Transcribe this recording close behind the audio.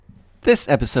This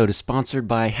episode is sponsored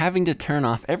by having to turn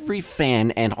off every fan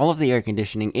and all of the air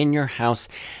conditioning in your house.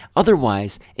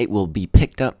 Otherwise, it will be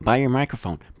picked up by your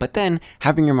microphone. But then,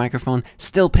 having your microphone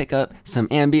still pick up some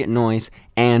ambient noise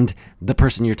and the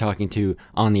person you're talking to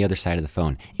on the other side of the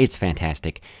phone. It's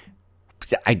fantastic.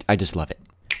 I just love it.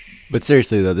 But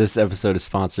seriously, though, this episode is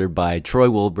sponsored by Troy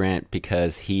Woolbrandt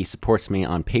because he supports me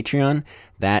on Patreon.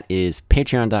 That is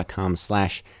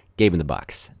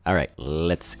patreon.com/GabeInTheBox. All right,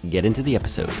 let's get into the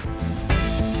episode.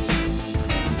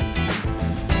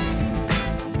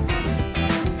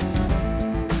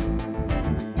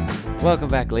 Welcome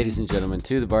back, ladies and gentlemen,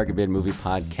 to the Bargain Bin Movie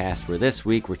Podcast, where this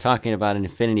week we're talking about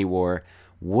Infinity War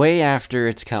way after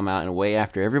it's come out and way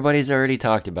after everybody's already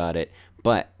talked about it,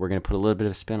 but we're going to put a little bit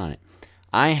of a spin on it.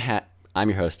 I'm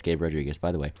your host, Gabe Rodriguez,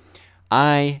 by the way.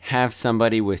 I have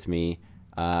somebody with me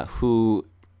who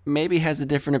maybe has a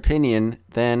different opinion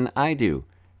than I do.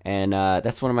 And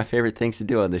that's one of my favorite things to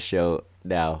do on this show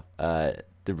now, to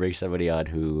bring somebody on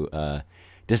who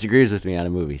disagrees with me on a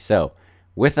movie. So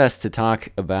with us to talk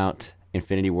about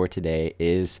Infinity War today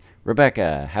is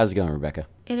Rebecca. How's it going, Rebecca?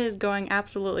 It is going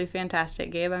absolutely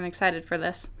fantastic, Gabe. I'm excited for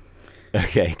this.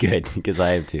 Okay, good, because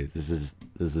I am too. This is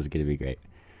going to be great.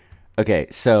 Okay,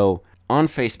 so on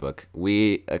Facebook,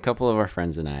 a couple of our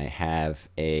friends and I have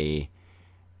a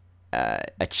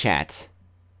chat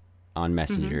on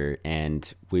Messenger,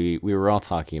 and we were all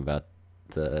talking about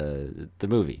the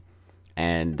movie,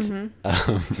 and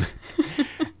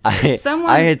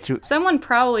someone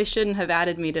probably shouldn't have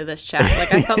added me to this chat.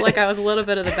 Like, I felt like I was a little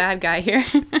bit of the bad guy here.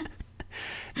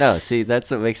 No, see, that's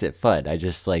what makes it fun. I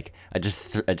just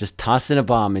toss in a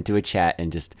bomb into a chat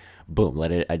and just boom,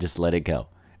 let it go,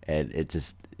 and it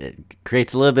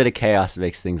creates a little bit of chaos,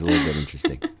 makes things a little bit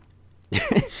interesting.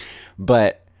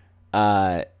 But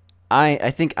I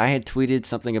think I had tweeted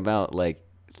something about like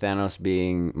Thanos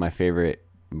being my favorite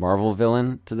Marvel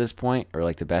villain to this point, or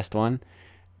like the best one,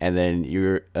 and then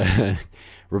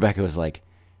Rebecca was like,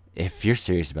 "If you're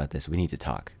serious about this, we need to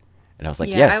talk." And I was like,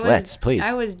 "Yes, let's, please."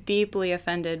 I was deeply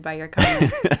offended by your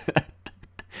comment.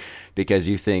 Because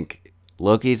you think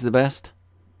Loki's the best?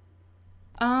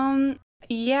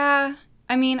 Yeah.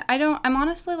 I mean, I'm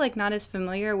honestly like not as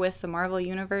familiar with the Marvel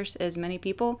universe as many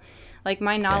people. Like,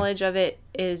 my knowledge of it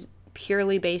is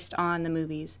purely based on the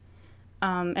movies.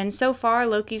 And so far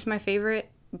Loki's my favorite,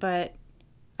 but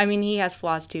I mean, he has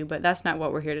flaws too, but that's not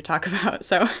what we're here to talk about.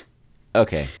 So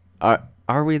okay.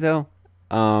 Are we though?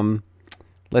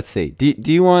 Let's see.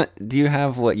 Do you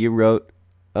have what you wrote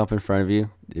up in front of you?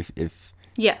 If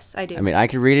Yes, I do. I mean, I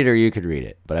could read it or you could read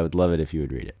it, but I would love it if you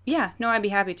would read it. Yeah, no, I'd be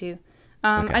happy to.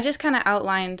 Okay. I just kind of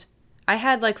outlined, I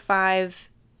had like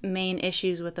 5 main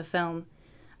issues with the film.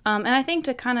 And I think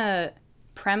to kind of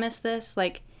premise this,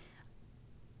 like,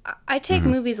 I take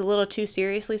movies a little too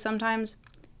seriously sometimes.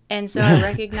 And so I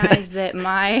recognize that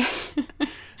my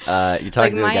you're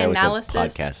talking to a guy analysis, with a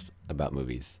podcast about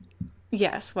movies.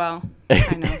 Yes, well,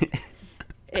 I know.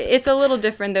 It's a little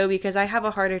different though, because I have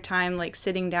a harder time like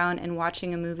sitting down and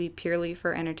watching a movie purely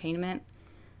for entertainment.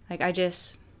 Like,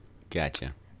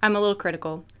 Gotcha. I'm a little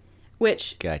critical,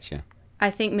 which Gotcha.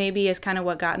 I think maybe is kind of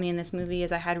what got me in this movie,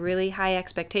 is I had really high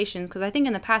expectations, because I think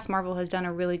in the past Marvel has done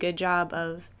a really good job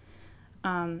of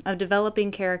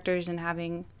developing characters and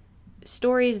having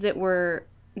stories that were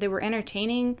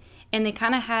entertaining, and they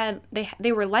kind of had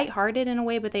they were lighthearted in a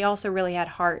way, but they also really had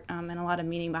heart and a lot of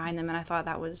meaning behind them, and I thought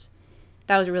that was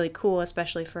really cool,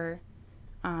 especially for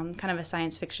kind of a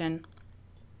science fiction.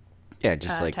 Yeah,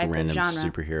 just like type of random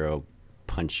genre. superhero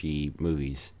punchy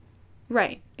movies.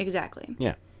 Right, exactly.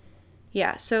 Yeah.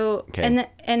 Yeah, so Okay.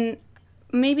 and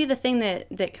maybe the thing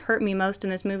that hurt me most in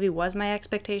this movie was my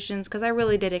expectations, because I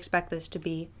really did expect this to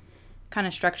be kind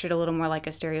of structured a little more like a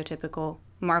stereotypical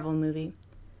Marvel movie.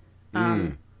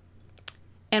 And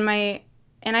I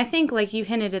think, like you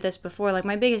hinted at this before, like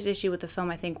my biggest issue with the film,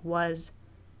 I think, was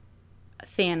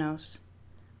Thanos.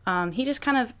 He just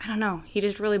kind of, I don't know, he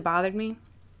just really bothered me.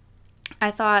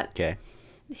 I thought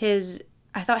his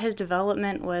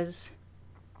development was,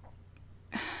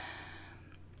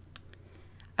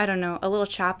 I don't know, a little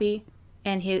choppy,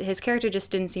 and his character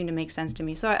just didn't seem to make sense to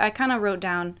me. So I kind of wrote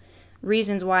down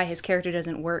reasons why his character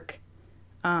doesn't work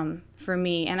for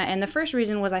me. And the first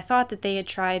reason was I thought that they had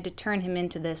tried to turn him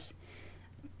into this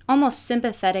almost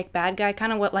sympathetic bad guy,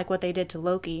 kind of what they did to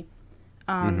Loki.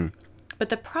 But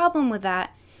the problem with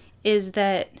that is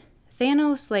that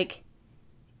Thanos, like,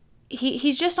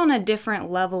 he's just on a different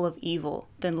level of evil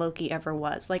than Loki ever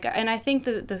was. Like, and I think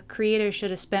the creators should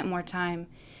have spent more time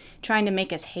trying to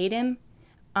make us hate him,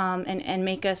 and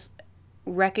make us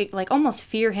almost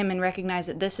fear him and recognize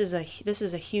that this is a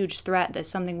huge threat. That's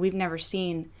something we've never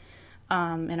seen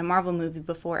in a Marvel movie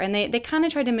before, and they kind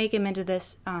of tried to make him into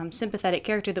this sympathetic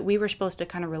character that we were supposed to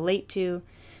kind of relate to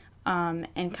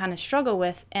and kind of struggle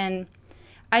with, and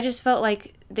I just felt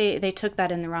like they took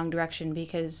that in the wrong direction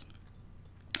because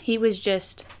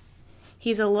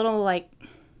he's a little like,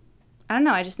 I don't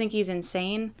know, I just think he's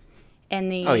insane,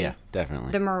 and Oh yeah,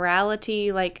 definitely. the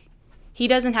morality, like, he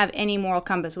doesn't have any moral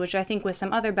compass, which I think with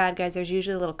some other bad guys there's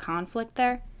usually a little conflict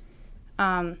there.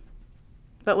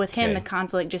 But with him, Okay. the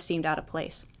conflict just seemed out of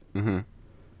place.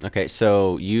 Okay,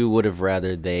 so you would have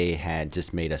rather they had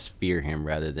just made us fear him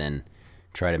rather than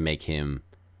try to make him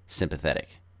sympathetic.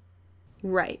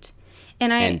 Right.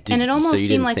 And And it so almost you seemed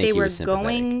didn't like think they he were was sympathetic?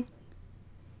 going.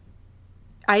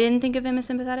 I didn't think of him as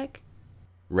sympathetic.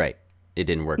 Right. It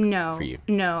didn't work No, for you.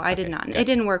 no, I did Okay, not. gotcha. It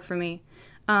didn't work for me.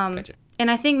 Gotcha. And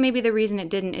I think maybe the reason it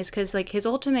didn't is because like his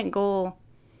ultimate goal,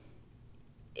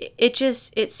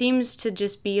 it seems to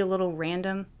just be a little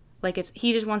random. Like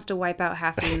he just wants to wipe out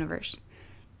half the universe.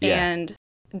 Yeah. And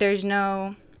there's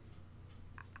no.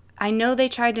 I know they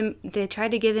tried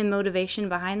to give him motivation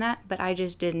behind that, but I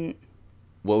just didn't.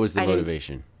 What was the I didn't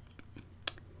motivation?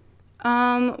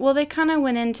 Well, they kind of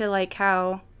went into like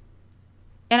how,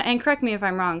 and correct me if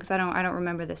I'm wrong because I don't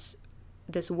remember this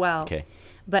well. Okay.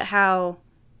 But how,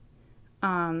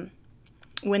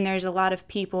 when there's a lot of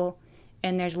people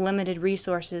and there's limited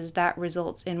resources, that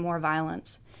results in more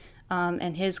violence.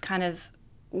 And his kind of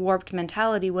warped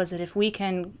mentality was that if we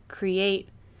can create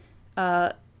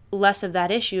less of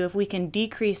that issue, if we can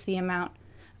decrease the amount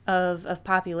of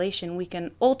population, we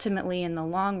can ultimately, in the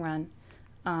long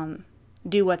run,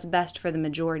 do what's best for the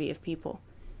majority of people.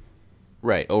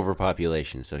 Right,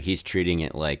 overpopulation. So he's treating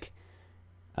it like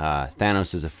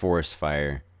Thanos is a forest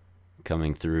fire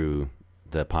coming through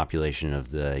the population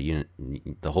of the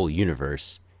whole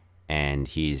universe, and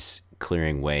he's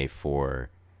clearing way for,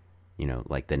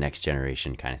 like the next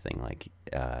generation kind of thing. Like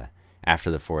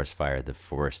after the forest fire, the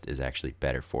forest is actually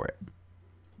better for it.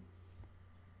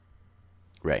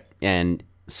 Right, and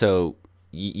so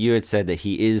you had said that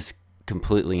he is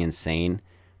completely insane,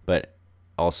 but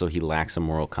also he lacks a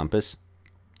moral compass.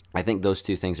 I think those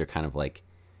two things are kind of like,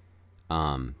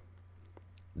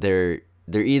 they're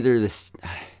either this,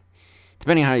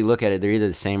 depending on how you look at it, they're either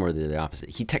the same or they're the opposite.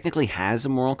 He technically has a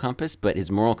moral compass, but his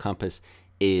moral compass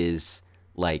is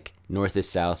like north is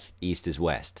south, east is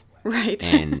west, Right.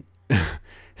 and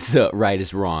so right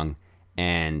is wrong,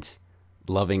 and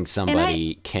loving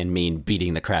somebody can mean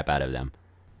beating the crap out of them.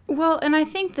 Well, and I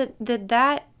think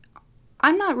that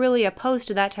I'm not really opposed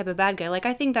to that type of bad guy. Like,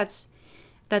 I think that's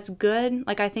good.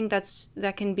 Like, I think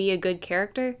that can be a good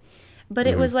character. But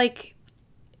it was like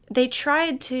they just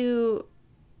tried to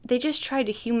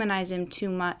humanize him too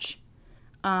much.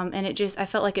 And I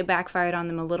felt like it backfired on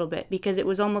them a little bit because it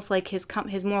was almost like his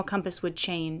moral compass would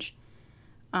change.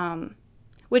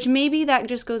 Which maybe that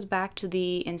just goes back to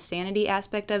the insanity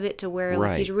aspect of it, to where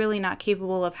like he's really not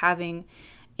capable of having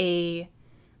a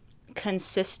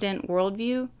consistent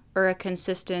worldview or a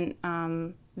consistent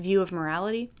view of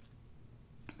morality.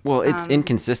 Well, it's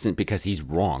inconsistent because he's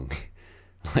wrong.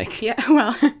 Like, Yeah,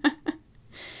 well,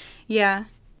 yeah.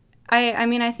 I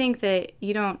mean, I think that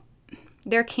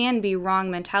there can be wrong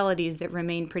mentalities that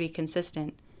remain pretty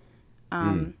consistent.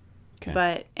 okay.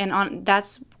 But,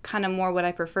 that's kind of more what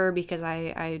I prefer because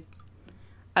I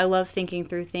love thinking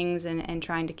through things and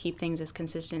trying to keep things as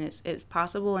consistent as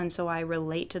possible. And so I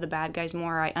relate to the bad guys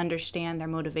more. I understand their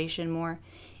motivation more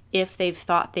if they've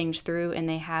thought things through and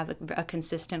they have a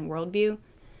consistent worldview.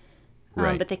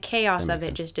 Right. But the chaos That of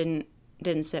makes it sense. just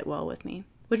didn't sit well with me.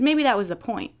 Which maybe that was the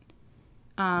point.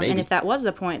 And Maybe. if that was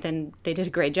the point, then they did a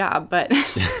great job. But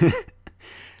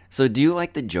So do you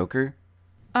like the Joker?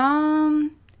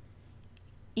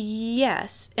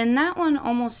 yes, and that one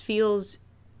feels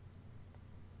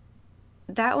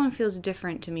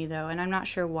different to me though, and I'm not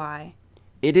sure why.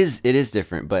 It is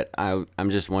different, but I'm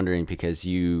just wondering because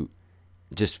you,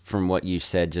 just from what you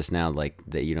said just now, like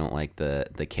that you don't like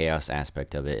the chaos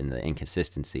aspect of it and the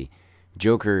inconsistency.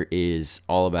 Joker is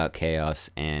all about chaos,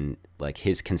 and like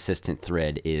his consistent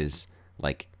thread is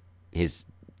like his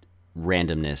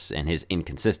randomness and his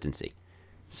inconsistency.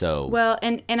 So Well,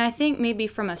 and I think maybe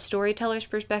from a storyteller's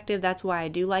perspective, that's why I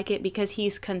do like it, because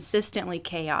he's consistently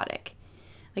chaotic.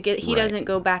 Like he Right. doesn't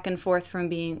go back and forth from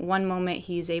being, one moment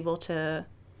he's able to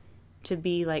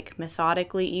be like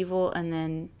methodically evil, and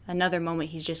then another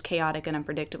moment he's just chaotic and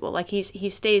unpredictable. Like he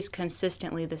stays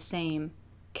consistently the same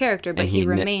character, but And he he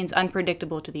remains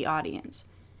unpredictable to the audience.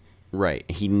 right,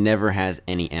 he never has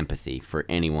any empathy for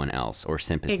anyone else or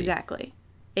sympathy. Exactly.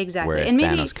 Whereas And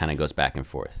maybe Thanos kind of goes back and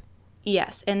forth.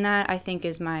 yes, and that I think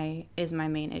is my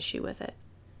main issue with it.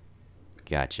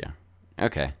 Gotcha.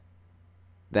 Okay.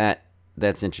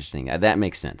 That's interesting. That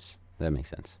makes sense. That makes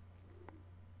sense.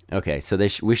 Okay, so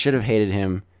we should have hated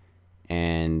him,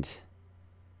 and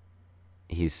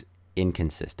he's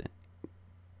inconsistent.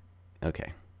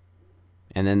 Okay.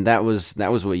 And then that was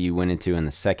what you went into in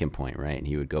the second point, right? And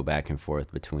he would go back and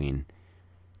forth between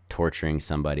torturing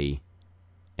somebody,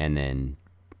 and then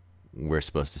we're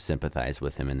supposed to sympathize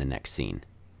with him in the next scene.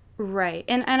 Right.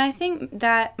 And I think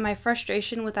that my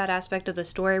frustration with that aspect of the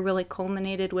story really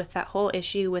culminated with that whole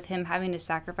issue with him having to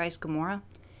sacrifice Gamora.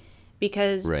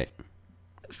 Because, right.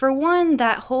 For one,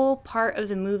 that whole part of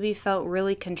the movie felt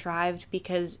really contrived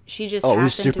because she just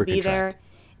happened to be contrived. There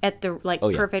at the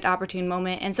perfect opportune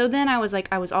moment. And so then I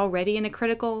was already in a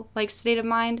critical state of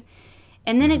mind.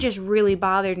 And then it just really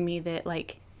bothered me that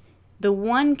the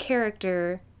one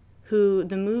character who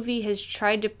the movie has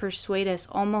tried to persuade us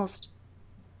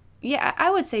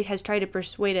I would say has tried to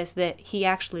persuade us that he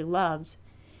actually loves,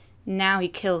 now he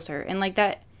kills her. And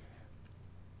that,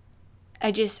 I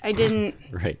didn't,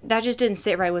 right. That just didn't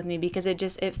sit right with me because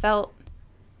it felt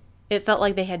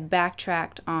like they had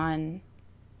backtracked on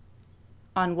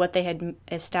what they had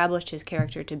established his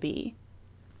character to be.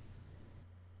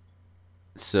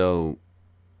 So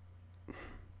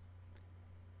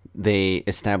they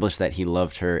established that he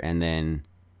loved her, and then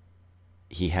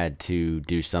he had to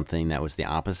do something that was the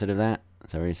opposite of that?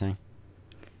 Is that what you're saying?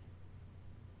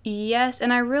 Yes,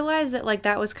 and I realized that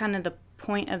that was kind of the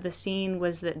point of the scene,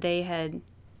 was that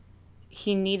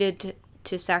he needed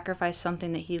to sacrifice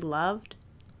something that he loved.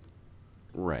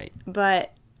 Right.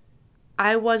 But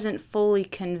I wasn't fully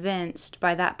convinced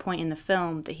by that point in the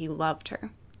film that he loved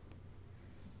her.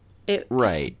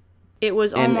 Right. It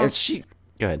was almost...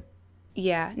 Go ahead.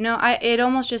 Yeah. No, it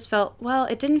almost just felt... Well,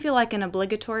 it didn't feel like an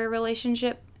obligatory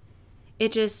relationship.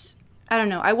 It just... I don't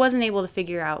know. I wasn't able to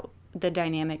figure out the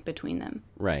dynamic between them.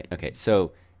 Right. Okay.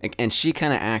 So... And she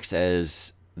kind of acts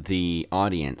as the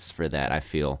audience for that, I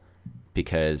feel.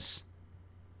 Because...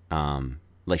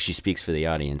 she speaks for the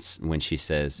audience when she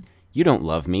says, "You don't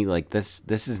love me. This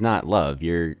is not love.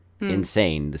 You're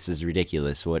insane. This is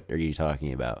ridiculous. What are you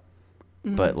talking about?"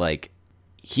 Mm-hmm. But,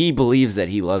 he believes that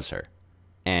he loves her.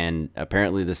 And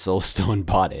apparently the Soul Stone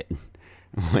bought it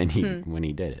when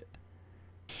he did it.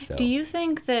 So. Do you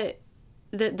think that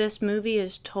this movie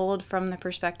is told from the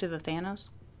perspective of Thanos?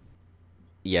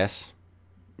 Yes.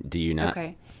 Do you not?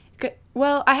 Okay.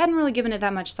 Well, I hadn't really given it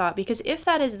that much thought, because if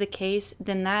that is the case,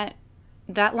 then that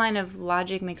line of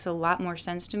logic makes a lot more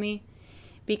sense to me.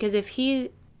 Because if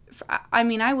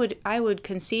I would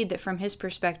concede that from his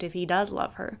perspective he does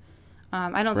love her.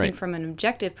 I don't think from an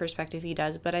objective perspective he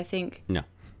does, but I think... No.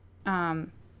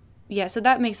 Yeah, so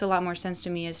that makes a lot more sense to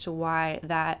me as to why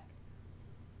that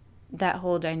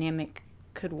whole dynamic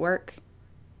could work.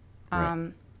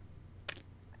 Right.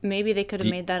 Maybe they could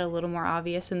have made that a little more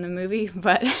obvious in the movie,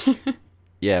 but...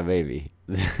 Yeah, maybe.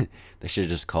 They should have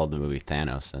just called the movie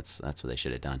Thanos. That's what they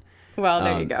should have done. Well,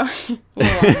 there you go. A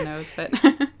little on the nose, but...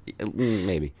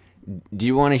 Maybe. Do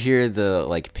you want to hear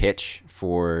the pitch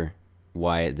for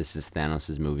why this is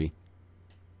Thanos' movie?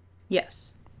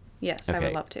 Yes. Yes, okay. I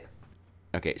would love to.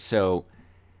 Okay, so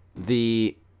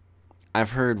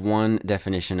I've heard one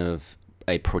definition of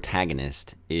a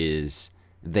protagonist is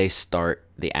they start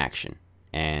the action.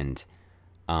 And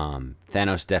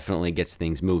Thanos definitely gets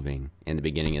things moving in the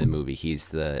beginning of the movie. He's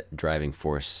the driving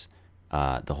force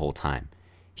the whole time.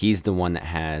 He's the one that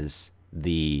has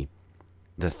the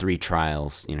 3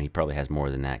 trials. He probably has more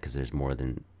than that because there's more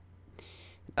than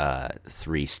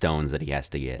 3 stones that he has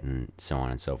to get, and so on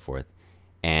and so forth.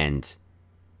 And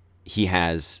he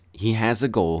has a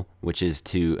goal, which is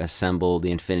to assemble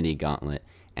the Infinity Gauntlet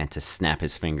and to snap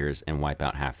his fingers and wipe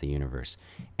out half the universe.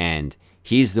 And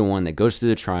he's the one that goes through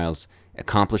the trials,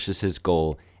 accomplishes his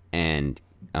goal, and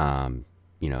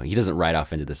he doesn't ride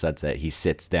off into the sunset. He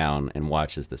sits down and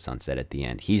watches the sunset at the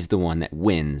end. He's the one that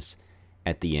wins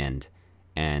at the end,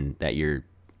 and that you're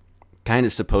kind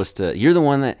of supposed to... You're the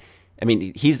one that...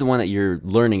 he's the one that you're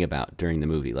learning about during the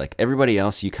movie. Everybody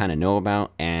else you kind of know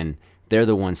about, and they're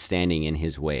the ones standing in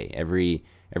his way. Every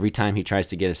time he tries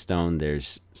to get a stone,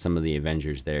 there's some of the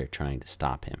Avengers there trying to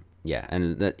stop him. Yeah,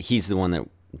 and he's the one that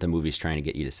the movie's trying to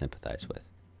get you to sympathize with.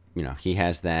 He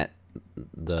has that,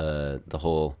 the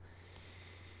whole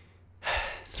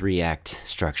 3-act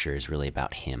structure is really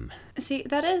about him. See,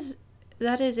 that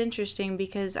is interesting,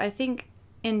 because I think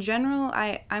in general,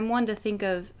 I'm one to think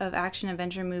of action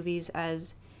adventure movies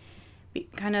as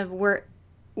kind of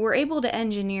we're able to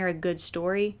engineer a good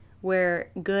story where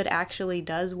good actually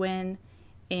does win,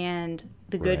 and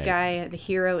the good guy, the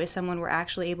hero, is someone we're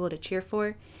actually able to cheer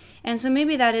for. And so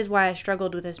maybe that is why I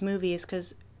struggled with this movie, is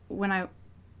because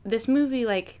this movie,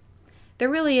 there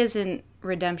really isn't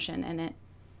redemption in it.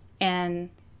 And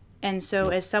so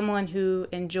as someone who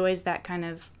enjoys that kind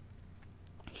of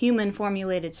human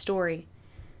formulated story,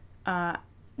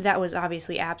 that was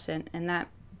obviously absent,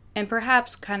 and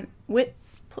perhaps kind of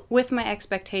with my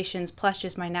expectations plus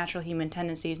just my natural human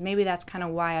tendencies, maybe that's kind of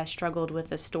why I struggled with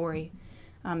the story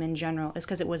in general, is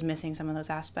because it was missing some of those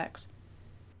aspects.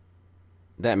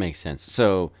 That makes sense.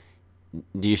 So,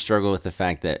 do you struggle with the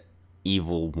fact that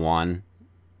evil won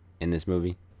in this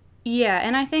movie? Yeah,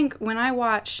 and I think when I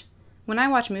watch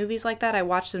movies like that, I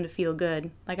watch them to feel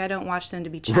good. Like, I don't watch them to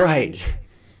be challenged. Right.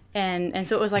 And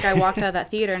so it was like I walked out of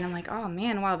that theater and I'm like, oh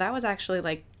man, wow, that was actually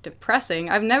like depressing.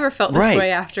 I've never felt this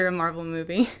way after a Marvel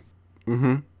movie.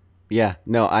 Mm-hmm. Yeah.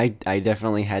 No, I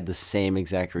definitely had the same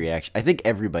exact reaction. I think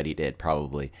everybody did,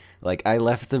 probably. Like, I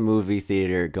left the movie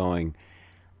theater going,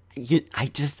 I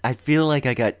feel like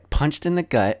I got punched in the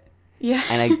gut. Yeah.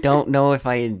 And I don't know if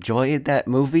I enjoyed that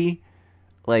movie.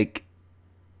 Like,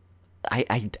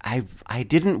 I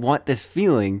didn't want this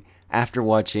feeling after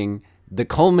watching the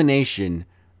culmination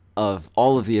of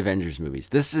all of the Avengers movies.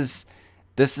 This is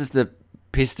the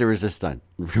piece de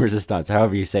resistance,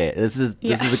 however you say it. This is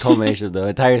the culmination of the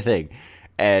entire thing.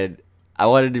 And I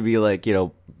wanted to be like,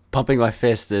 pumping my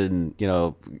fist and,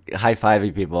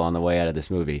 high-fiving people on the way out of this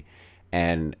movie.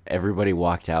 And everybody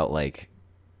walked out like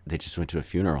they just went to a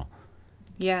funeral.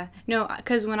 Yeah. No,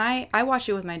 because when I watched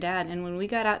it with my dad, and when we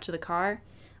got out to the car,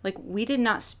 like, we did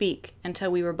not speak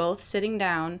until we were both sitting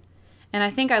down. And I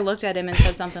think I looked at him and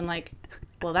said something like,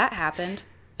 well, that happened.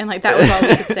 And, like, that was all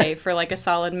we could say for, like, a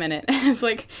solid minute. It's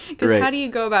like, because how do you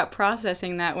go about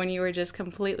processing that when you were just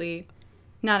completely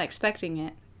not expecting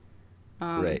it?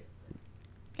 Right.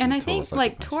 And I think,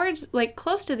 like, towards, like,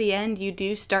 close to the end, you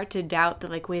do start to doubt that,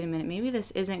 like, wait a minute, maybe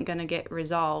this isn't going to get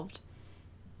resolved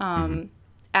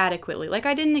adequately. Like,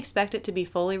 I didn't expect it to be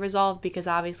fully resolved because,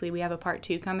 obviously, we have a part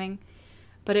 2 coming.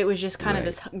 But it was just kind of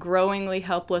this growingly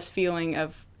helpless feeling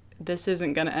of, this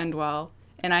isn't going to end well,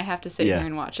 and I have to sit here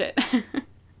and watch it.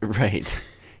 Right.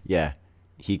 Yeah.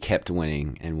 He kept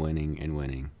winning and winning and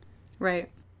winning. Right.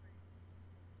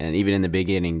 And even in the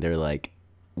beginning, they're like,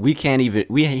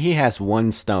 he has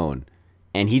one stone,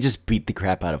 and he just beat the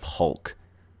crap out of Hulk.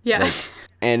 Yeah. Like,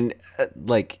 and,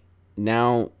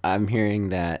 now I'm hearing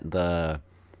that the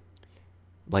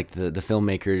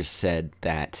filmmakers said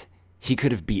that he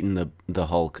could have beaten the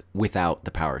Hulk without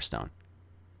the Power Stone.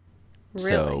 Really?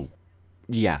 So,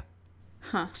 yeah.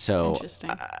 Huh. So,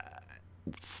 interesting.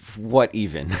 What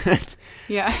even?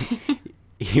 Yeah.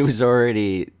 He was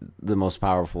already the most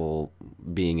powerful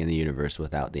being in the universe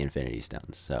without the Infinity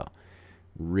Stones. So,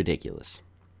 ridiculous.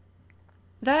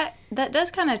 That does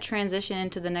kind of transition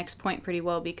into the next point pretty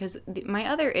well, because my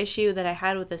other issue that I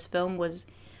had with this film was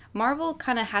Marvel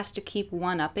kind of has to keep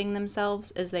one-upping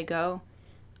themselves as they go.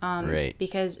 Right.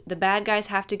 Because the bad guys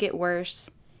have to get worse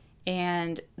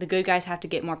and the good guys have to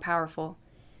get more powerful.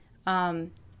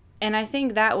 And I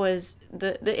think that was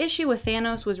the issue with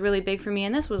Thanos was really big for me,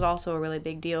 and this was also a really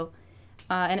big deal.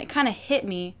 And it kind of hit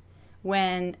me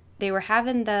when they were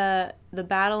having the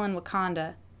battle in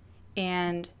Wakanda,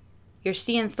 and you're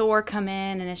seeing Thor come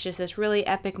in, and it's just this really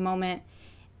epic moment.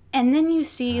 And then you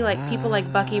see like people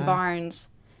like Bucky Barnes,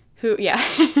 who the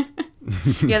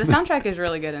soundtrack is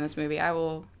really good in this movie. I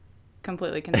will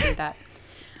completely concede that.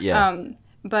 Yeah.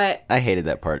 But I hated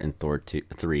that part in Thor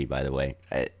 3, by the way.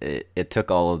 It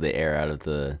took all of the air out of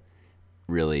the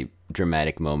really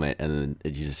dramatic moment, and then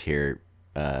you just hear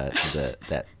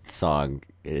that song.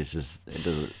 It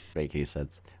doesn't make any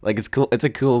sense. Like, it's cool. It's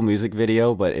a cool music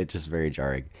video, but it's just very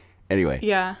jarring. Anyway.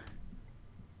 Yeah.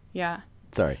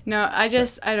 Sorry. No, I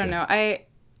don't know.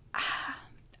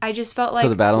 I just felt like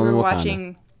the battle in Wakanda.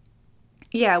 watching.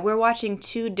 Yeah, we're watching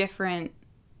two different.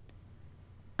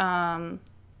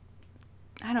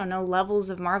 I don't know, levels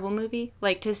of Marvel movie.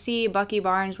 Like, to see Bucky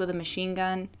Barnes with a machine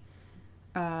gun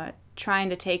trying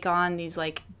to take on these,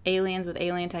 like, aliens with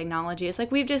alien technology. It's like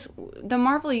the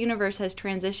Marvel Universe has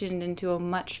transitioned into a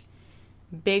much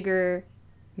bigger,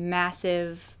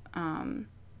 massive, kind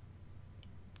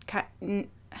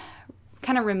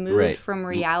of removed from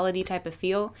reality type of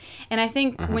feel. And I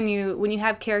think when you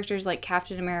have characters like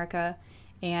Captain America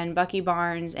and Bucky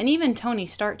Barnes, and even Tony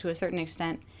Stark to a certain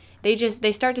extent,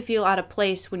 they start to feel out of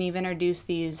place when you've introduced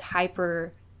these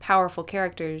hyper powerful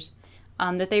characters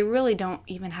that they really don't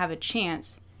even have a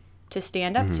chance to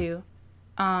stand up to.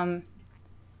 And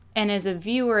as a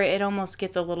viewer, it almost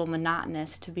gets a little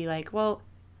monotonous to be like, well,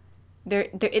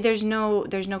 there's no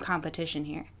competition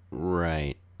here.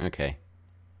 Right. Okay.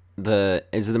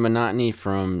 Is the monotony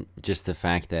from just the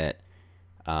fact that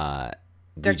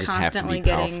they're just constantly have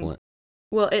to be powerful?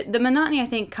 Well, the monotony, I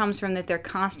think, comes from that they're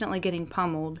constantly getting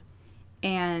pummeled,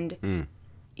 and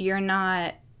you're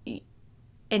not,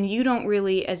 and you don't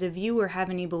really, as a viewer, have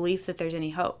any belief that there's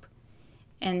any hope.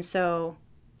 And so,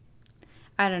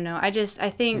 I don't know. I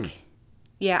think,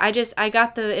 I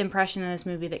got the impression in this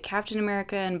movie that Captain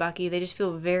America and Bucky, they just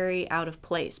feel very out of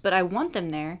place. But I want them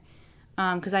there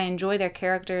because I enjoy their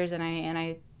characters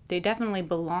and they definitely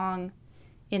belong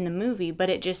in the movie. But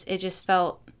it just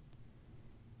felt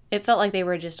like they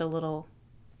were just a little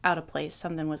out of place.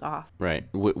 Something was off. Right.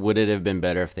 Would it have been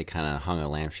better if they kind of hung a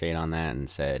lampshade on that and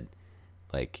said,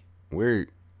 like,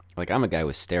 I'm a guy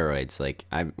with steroids. Like,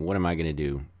 what am I gonna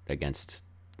do against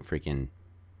freaking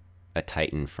a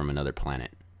Titan from another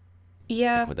planet?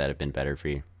 Yeah. Like, would that have been better for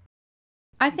you?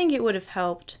 I think it would have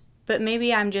helped, but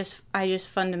maybe I just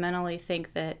fundamentally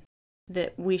think that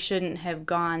we shouldn't have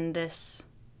gone this.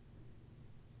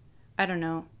 I don't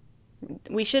know.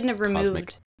 We shouldn't have removed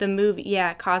Cosmic. the movie.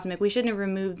 Yeah, cosmic. We shouldn't have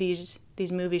removed these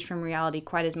movies from reality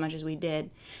quite as much as we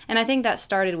did. And I think that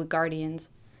started with Guardians,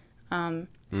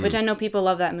 which I know people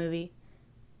love that movie.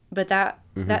 But that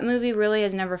movie really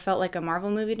has never felt like a Marvel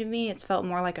movie to me. It's felt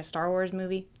more like a Star Wars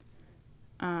movie.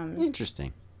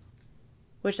 Interesting.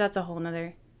 Which that's a whole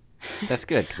nother. That's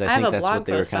good, because I have think a that's blog what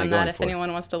they were post kind on of that going if for.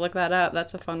 anyone wants to look that up.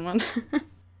 That's a fun one.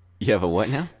 You have a what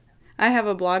now? I have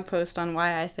a blog post on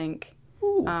why I think.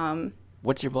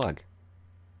 What's your blog?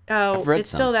 Oh, I've read it's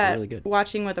some. still They're that really good.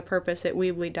 Watching with a Purpose at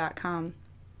Weebly.com.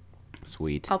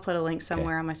 Sweet. I'll put a link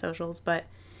somewhere on my socials, but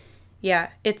yeah,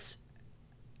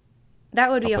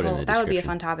 that would be I'll put it in the that would be a description.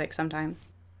 fun topic sometime.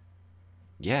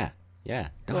 Yeah.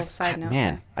 Little side note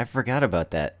Man, there. I forgot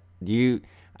about that. You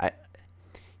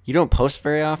don't post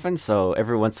very often, so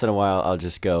every once in a while I'll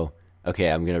just go, okay,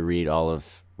 I'm gonna read all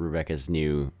of Rebecca's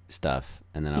new stuff,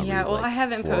 and then I'll Yeah, read, well, like, I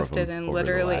haven't 4 of posted them in over the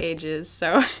literally last- ages,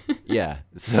 so Yeah,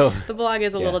 so the blog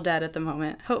is a Yeah. little dead at the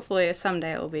moment. Hopefully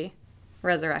someday it will be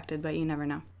resurrected, but you never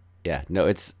know. yeah, no,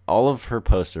 it's all of her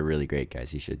posts are really great,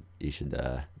 guys. You should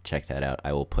check that out.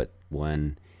 I will put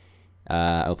one.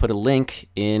 I'll put a link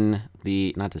in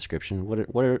the not description.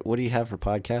 What do you have for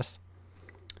podcasts?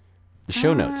 The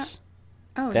show notes.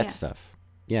 Oh, That yes. stuff.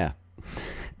 Yeah.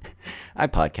 I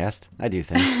podcast. I do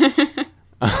things.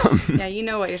 Yeah, you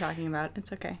know what you're talking about.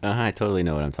 It's okay. I totally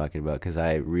know what I'm talking about because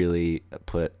I really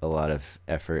put a lot of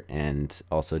effort and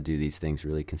also do these things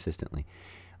really consistently.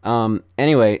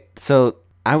 Anyway, so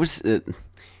I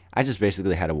just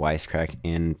basically had a wisecrack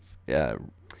in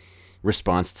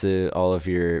response to all of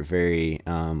your very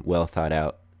well thought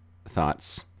out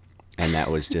thoughts, and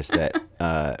that was just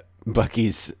that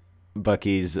Bucky's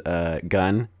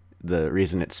gun. The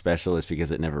reason it's special is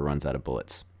because it never runs out of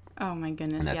bullets. Oh my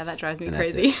goodness. Yeah, that drives me and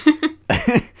that's crazy.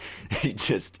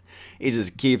 He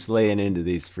just keeps laying into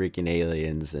these freaking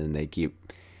aliens, and they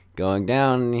keep going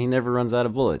down, and he never runs out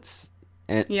of bullets.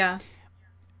 And Yeah.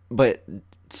 but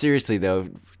seriously though,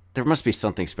 there must be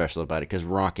something special about it because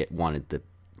Rocket wanted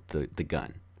the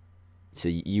gun. So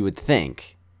you would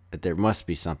think that there must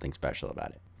be something special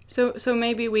about it. So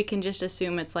maybe we can just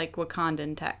assume it's like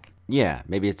Wakandan tech. Yeah,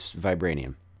 maybe it's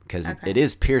vibranium because Okay. it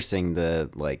is piercing the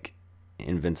like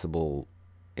invincible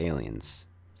aliens.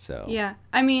 So Yeah.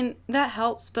 I mean, that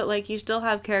helps, but like you still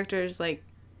have characters like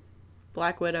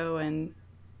Black Widow and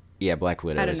yeah, Black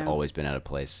Widow I don't has know. always been out of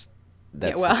place.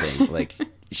 That's well. the thing. Like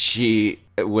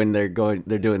when they're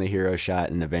doing the hero shot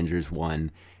in Avengers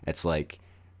 1, it's like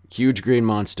huge green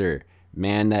monster,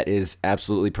 man that is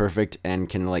absolutely perfect and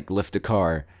can like lift a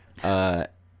car.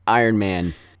 Iron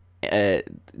Man,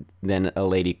 then a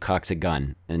lady cocks a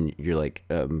gun, and you're like,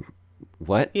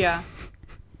 what? yeah.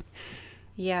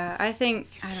 Yeah, I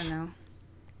don't know.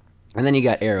 And then you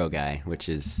got Arrow Guy, which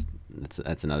is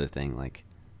that's another thing. Like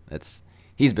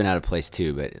he's been out of place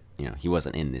too, but he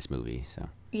wasn't in this movie, so.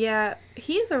 Yeah,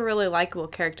 he's a really likable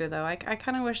character though. I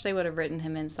kind of wish they would have written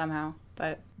him in somehow,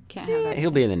 but can't have that. He'll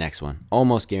be in the next one,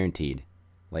 almost guaranteed,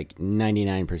 like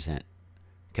 99%,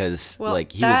 because Well,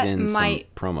 like he was that in might-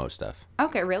 some promo stuff.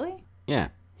 Okay, really? Yeah,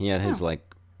 he had his like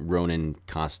Ronin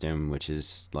costume, which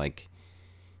is like,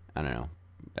 I don't know,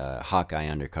 Hawkeye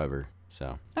undercover.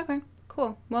 So Okay,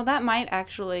 cool. Well, that might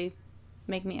actually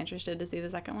make me interested to see the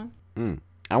second one.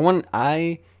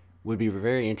 I would be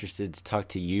very interested to talk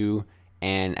to you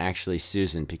and actually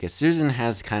Susan, because Susan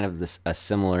has kind of a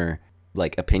similar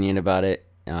like opinion about it.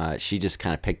 She just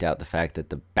kind of picked out the fact that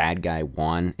the bad guy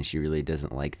won, and she really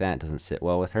doesn't like that. It doesn't sit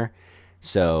well with her.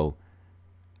 So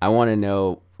I want to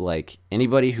know, like,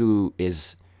 anybody who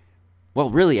is, well,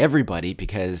 really everybody,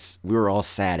 because we were all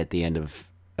sad at the end of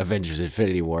Avengers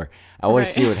Infinity War. I want to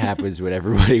Right. see what happens when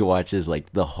everybody watches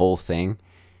like the whole thing.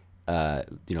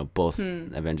 Both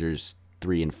Avengers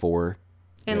 3 and 4.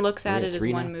 And looks We're at at it as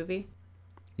 3 one now? movie.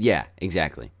 Yeah,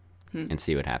 exactly. And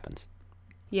see what happens.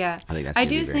 Yeah. I think that's I gonna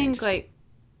be do very think, interesting.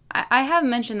 like, I have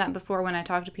mentioned that before when I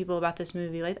talk to people about this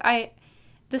movie. Like,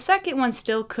 the second one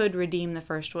still could redeem the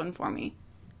first one for me.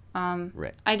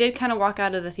 Right. I did kind of walk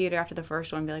out of the theater after the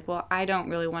first one and be like, well, I don't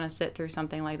really want to sit through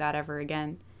something like that ever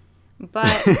again.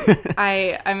 But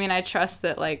I mean, I trust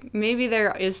that, like, maybe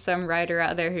there is some writer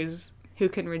out there who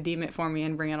can redeem it for me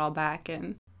and bring it all back.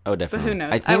 And Oh, but definitely. who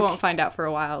knows? I won't find out for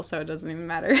a while, so it doesn't even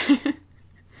matter.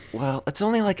 Well, it's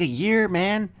only like a year,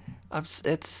 man. I'm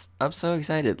so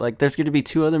excited. Like, there's going to be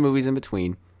 2 other movies in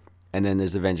between, and then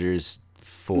there's Avengers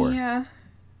 4. Yeah,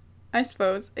 I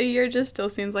suppose a year just still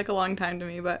seems like a long time to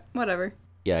me, but whatever.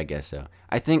 Yeah, I guess so.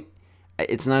 I think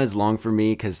it's not as long for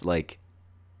me because, like,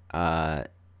 well,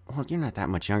 you're not that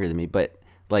much younger than me, but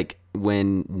like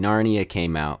when Narnia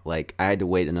came out, like I had to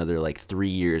wait another like 3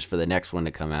 years for the next one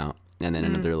to come out, and then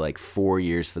another like 4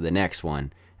 years for the next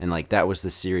one, and like that was the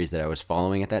series that I was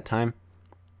following at that time.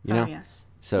 You know? Oh yes.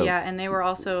 So Yeah, and they were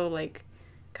also like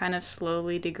kind of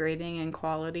slowly degrading in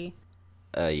quality.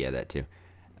 yeah, that too.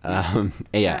 Yeah,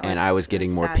 That and I was a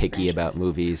getting more sad picky about franchise.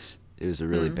 movies. It was a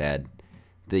really bad.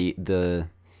 The the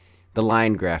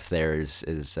line graph there is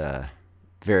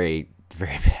very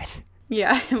very bad.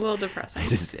 Yeah, a little I depressing.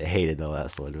 just hated the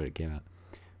last one when it came out.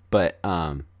 But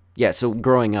yeah, so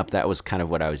growing up, that was kind of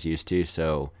what I was used to.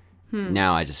 So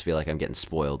now I just feel like I'm getting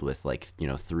spoiled with like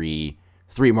three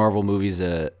Marvel movies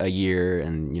a year,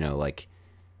 and like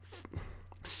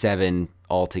 7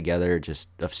 altogether just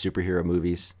of superhero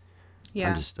movies.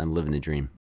 Yeah. I'm living the dream.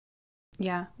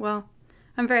 Yeah. Well,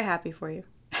 I'm very happy for you.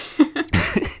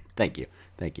 Thank you,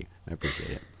 I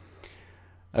appreciate it.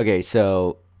 Okay,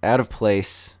 so Out of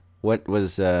Place. What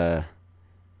was? Did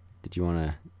you want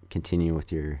to continue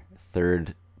with your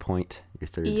third point? Your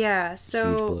third Yeah. huge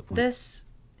So bullet point?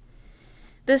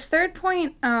 this third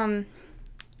point,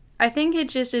 I think it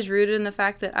just is rooted in the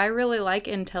fact that I really like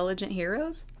intelligent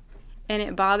heroes, and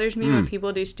it bothers me when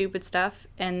people do stupid stuff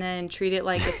and then treat it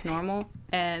like it's normal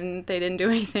and they didn't do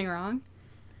anything wrong.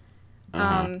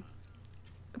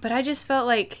 But I just felt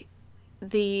like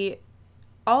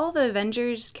all the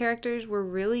Avengers characters were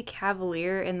really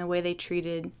cavalier in the way they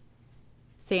treated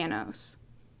Thanos.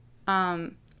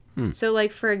 So,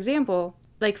 like, for example,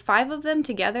 like 5 of them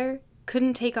together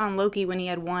couldn't take on Loki when he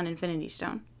had 1 Infinity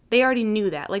Stone. They already knew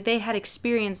that. Like, they had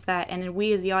experienced that, and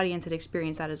we as the audience had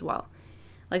experienced that as well.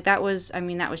 Like, that was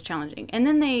challenging. And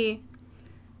then they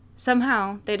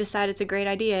decide it's a great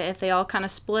idea if they all kind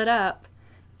of split up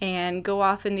and go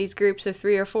off in these groups of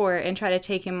 3 or 4 and try to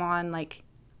take him on, like,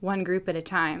 one group at a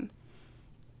time.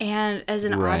 And as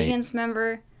an Right. audience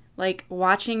member, like,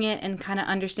 watching it and kind of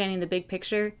understanding the big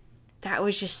picture, that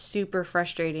was just super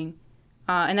frustrating.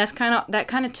 And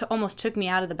that almost took me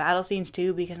out of the battle scenes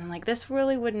too, because I'm like, this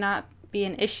really would not be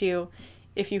an issue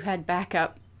if you had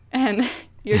backup and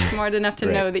you're smart enough to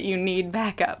Right. know that you need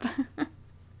backup.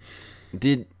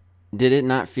 Did it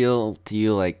not feel to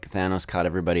you like Thanos caught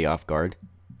everybody off guard?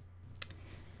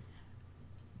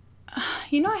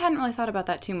 I hadn't really thought about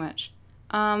that too much.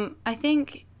 I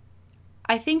think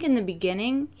in the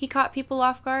beginning he caught people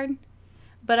off guard,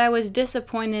 but I was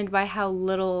disappointed by how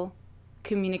little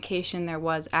communication there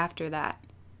was after that.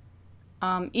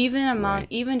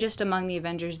 Even just among the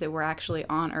Avengers that were actually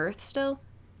on Earth still,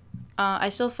 I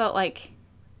still felt like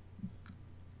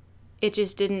it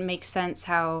just didn't make sense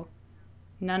how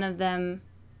none of them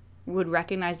would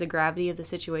recognize the gravity of the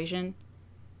situation.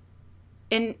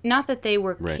 And not that they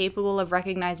were Right. capable of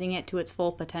recognizing it to its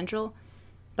full potential,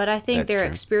 but I think That's their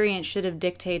true. experience should have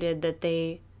dictated that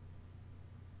they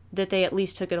at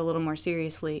least took it a little more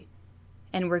seriously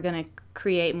and were going to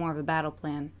create more of a battle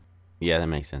plan. Yeah, that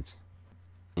makes sense.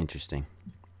 Interesting.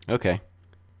 Okay.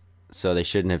 So they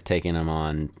shouldn't have taken them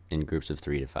on in groups of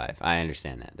 3 to 5. I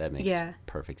understand that. That makes Yeah.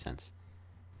 perfect sense.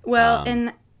 Well,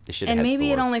 They should have and had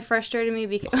maybe it Thor. only frustrated me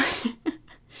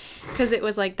because it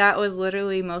was like that was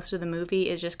literally most of the movie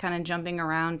is just kind of jumping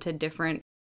around to different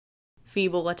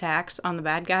feeble attacks on the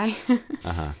bad guy.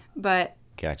 Uh-huh. But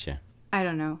Gotcha. I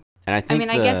don't know. And I think mean,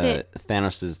 I guess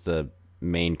Thanos is the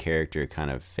main character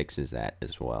kind of fixes that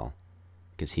as well,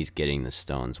 because he's getting the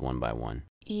stones one by one.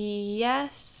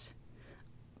 Yes,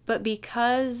 but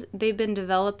because they've been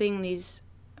developing these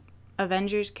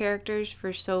Avengers characters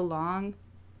for so long,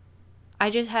 I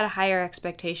just had higher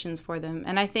expectations for them,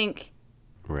 and I think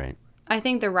Right.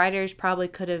 the writers probably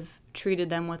could have treated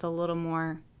them with a little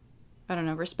more, I don't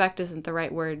know, respect isn't the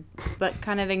right word, but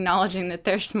kind of acknowledging that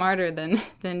they're smarter than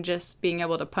just being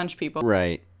able to punch people.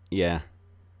 Right. Yeah.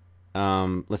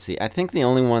 Let's see. I think the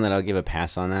only one that I'll give a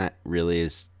pass on that really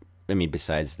is, I mean,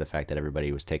 besides the fact that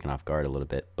everybody was taken off guard a little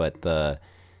bit, but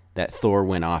that Thor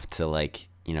went off to, like,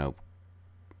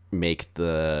 make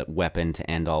the weapon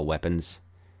to end all weapons.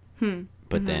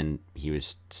 But then he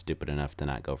was stupid enough to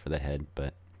not go for the head,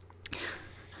 but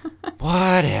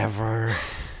whatever.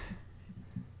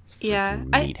 Yeah.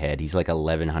 Meathead. He's like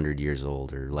 1,100 years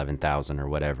old or 11,000 or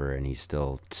whatever, and he's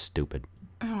still stupid.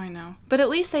 Oh, I know. But at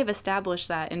least they've established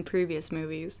that in previous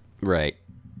movies. Right.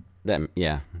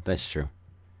 That's true.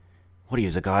 What are you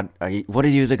the god? What are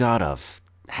you the god of?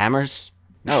 Hammers?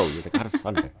 No, you're the god of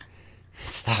thunder.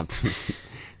 Stop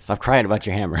crying about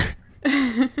your hammer.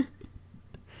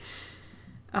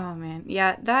 Oh man,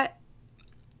 yeah, that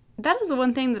is the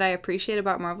one thing that I appreciate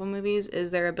about Marvel movies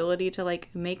is their ability to like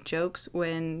make jokes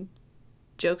when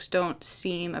jokes don't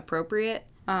seem appropriate.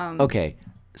 Okay.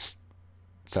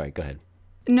 Sorry, go ahead.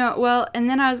 No, well, and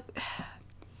then I was,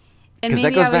 and because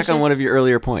that goes back on one of your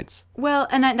earlier points. Well,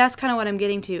 and that's kind of what I'm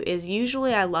getting to is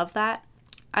usually I love that.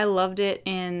 I loved it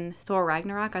in Thor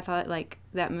Ragnarok. I thought like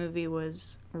that movie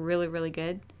was really, really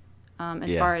good,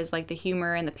 as far as like the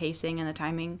humor and the pacing and the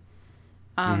timing.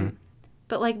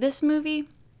 But like this movie,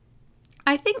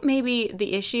 I think maybe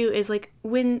the issue is like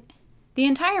when the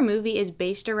entire movie is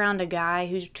based around a guy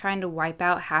who's trying to wipe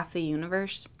out half the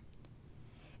universe.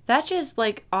 That just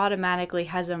like automatically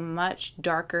has a much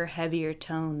darker, heavier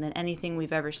tone than anything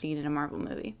we've ever seen in a Marvel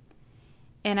movie.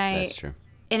 And That's true.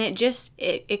 And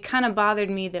it kind of bothered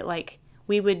me that like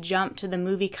we would jump to the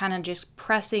movie kind of just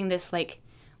pressing this like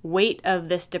weight of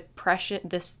this depression,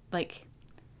 this like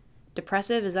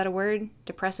depressive, is that a word?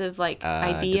 Depressive like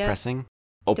idea. Depressing?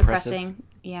 Oppressive? Depressing.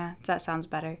 Yeah, that sounds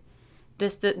better.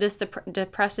 The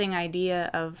depressing idea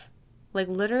of like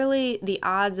literally the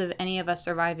odds of any of us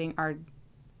surviving are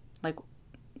like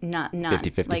none.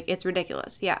 50-50. Like it's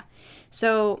ridiculous. Yeah.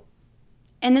 So,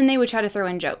 and then they would try to throw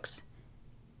in jokes.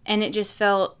 And it just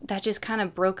that just kind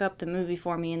of broke up the movie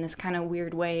for me in this kind of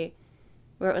weird way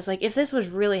where it was like, if this was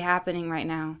really happening right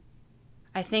now,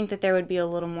 I think that there would be a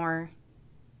little more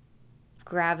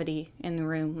gravity in the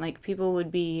room. Like people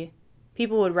would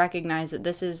recognize that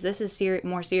this is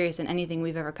more serious than anything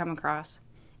we've ever come across.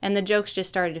 And the jokes just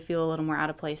started to feel a little more out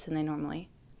of place than they normally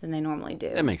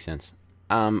do. That makes sense.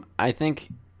 I think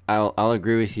I'll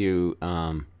agree with you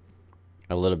a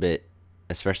little bit,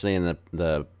 especially in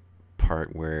the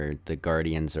part where the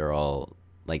Guardians are all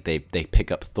like they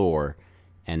pick up Thor,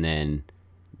 and then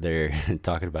they're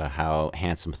talking about how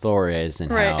handsome Thor is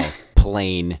and how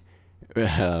plain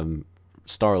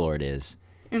Star-Lord is.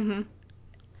 Mm-hmm.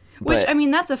 Which I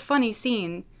mean, that's a funny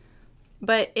scene,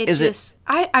 but I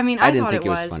thought it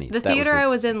was funny. The theater I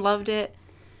was in loved it,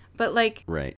 but like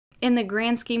in the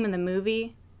grand scheme of the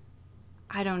movie,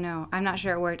 I don't know. I'm not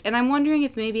sure it worked, and I'm wondering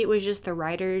if maybe it was just the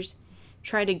writers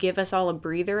try to give us all a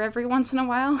breather every once in a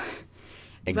while.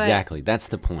 Exactly. That's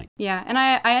the point. Yeah, and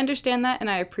I understand that, and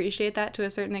I appreciate that to a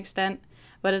certain extent,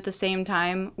 but at the same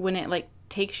time, when it like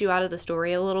takes you out of the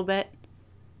story a little bit,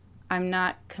 I'm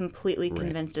not completely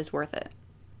convinced it's worth it.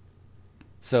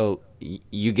 So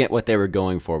you get what they were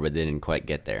going for, but they didn't quite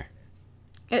get there.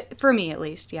 For me, at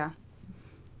least, yeah.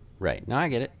 Right. No, I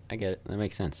get it. That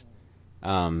makes sense.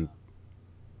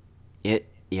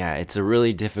 It's a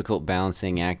really difficult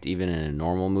balancing act, even in a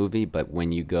normal movie. But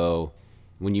when you build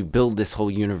this whole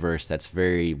universe that's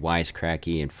very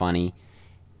wisecracky and funny,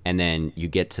 and then you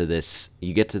get to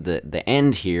the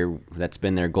end here that's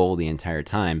been their goal the entire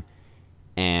time,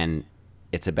 and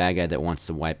it's a bad guy that wants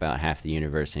to wipe out half the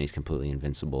universe, and he's completely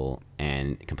invincible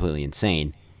and completely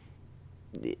insane.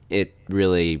 It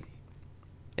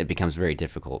becomes very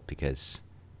difficult because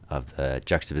of the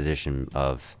juxtaposition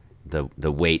of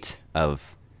the weight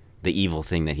of the evil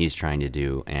thing that he's trying to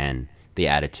do and the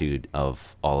attitude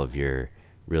of all of your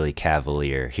really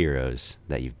cavalier heroes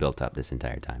that you've built up this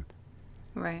entire time.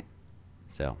 Right.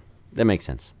 So that makes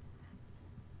sense.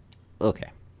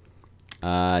 Okay.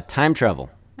 Time travel.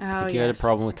 Oh, I think you had a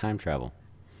problem with time travel.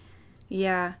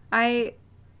 Yeah. The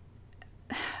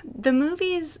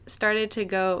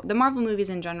Marvel movies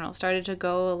in general started to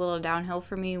go a little downhill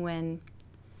for me when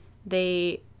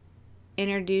they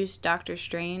introduced Doctor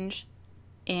Strange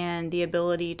and the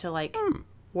ability to like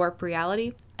warp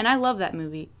reality. And I love that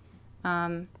movie.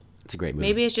 It's a great movie.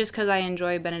 Maybe it's just because I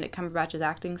enjoy Benedict Cumberbatch's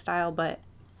acting style, but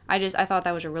I thought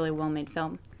that was a really well-made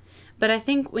film. But I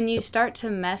think when you start to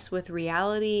mess with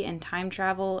reality and time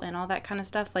travel and all that kind of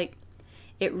stuff, like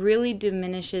it really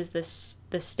diminishes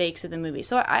the stakes of the movie.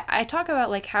 So I talk about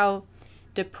like how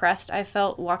depressed I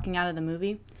felt walking out of the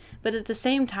movie, but at the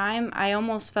same time, I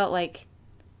almost felt like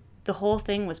the whole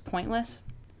thing was pointless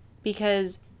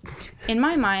because in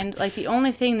my mind, like the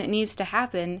only thing that needs to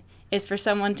happen is for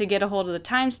someone to get a hold of the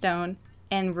time stone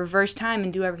and reverse time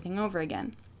and do everything over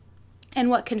again. And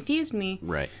what confused me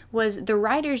Right. was the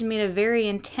writers made a very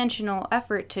intentional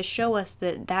effort to show us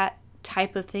that that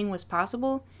type of thing was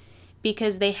possible,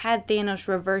 because they had Thanos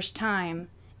reverse time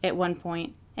at one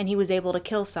point, and he was able to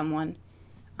kill someone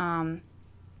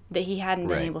that he hadn't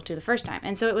been Right. able to the first time.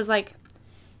 And so it was like,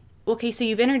 okay, so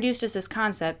you've introduced us this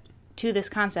concept,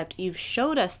 you've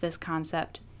showed us this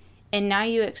concept, and now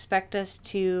you expect us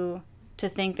to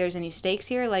think there's any stakes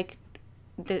here, like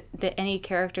that any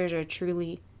characters are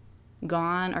truly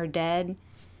gone or dead.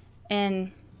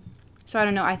 And so I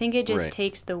don't know, I think it just Right.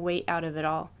 takes the weight out of it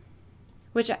all,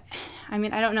 which I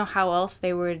mean, I don't know how else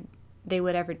they would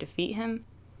ever defeat him,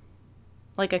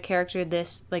 like a character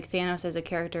this, like Thanos as a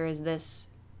character is this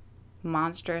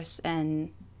monstrous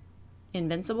and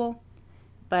invincible,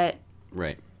 but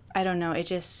Right. I don't know, it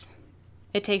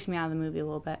takes me out of the movie a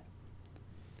little bit.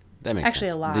 That makes Actually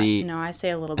sense. a lot. The No, I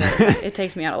say a little bit. It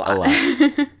takes me out a lot. a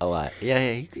lot. A lot. Yeah,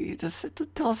 yeah. You just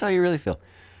tell us how you really feel.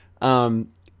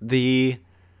 The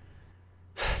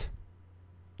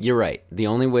You're right. The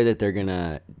only way that they're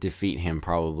gonna defeat him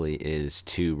probably is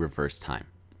to reverse time.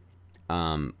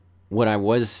 What I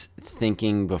was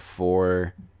thinking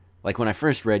before, like when I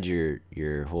first read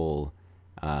your whole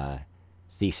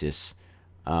thesis,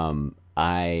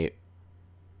 I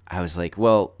was like,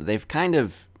 well, they've kind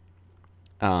of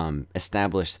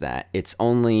established that it's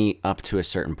only up to a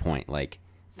certain point. Like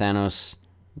Thanos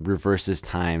reverses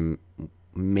time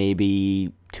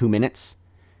maybe 2 minutes.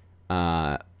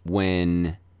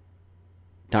 When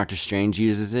Doctor Strange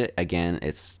uses it, again,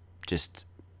 it's just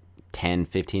 10,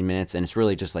 15 minutes, and it's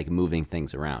really just like moving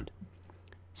things around.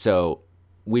 So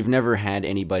we've never had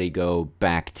anybody go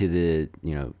back to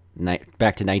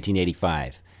back to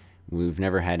 1985. We've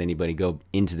never had anybody go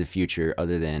into the future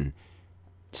other than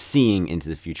seeing into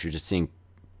the future, just seeing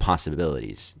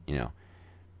possibilities,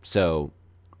 So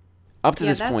up to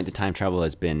this point, the time travel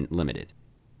has been limited.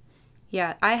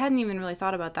 Yeah, I hadn't even really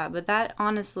thought about that, but that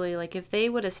honestly, like if they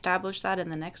would establish that in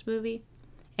the next movie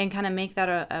and kind of make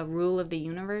that a rule of the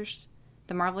universe,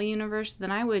 the Marvel universe,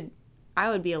 then I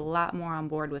would be a lot more on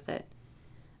board with it.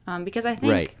 Because I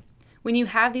think when you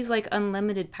have these like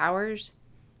unlimited powers,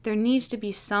 there needs to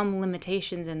be some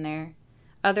limitations in there.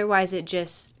 Otherwise, it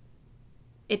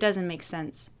doesn't make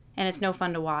sense, and it's no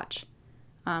fun to watch.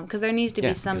 Because there needs to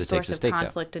be some source of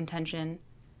conflict and tension,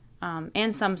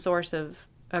 and some source of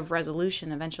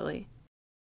resolution eventually.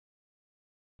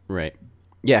 Right.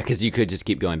 Yeah, because you could just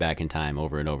keep going back in time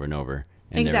over and over and over,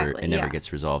 and exactly, it never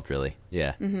gets resolved, really.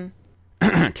 Yeah.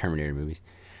 Mm-hmm. Terminator movies.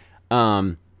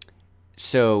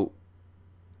 So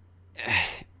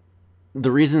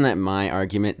the reason that my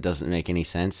argument doesn't make any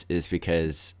sense is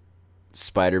because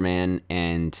Spider-Man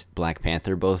and Black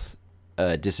Panther both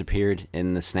disappeared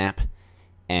in the snap,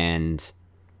 and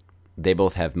they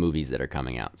both have movies that are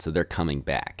coming out, so they're coming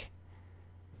back.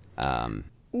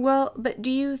 Well, but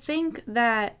do you think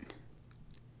that...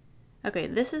 Okay,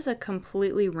 this is a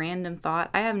completely random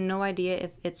thought. I have no idea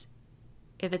if it's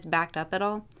backed up at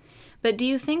all. But do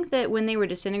you think that when they were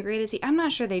disintegrated... See, I'm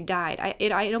not sure they died.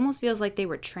 It almost feels like they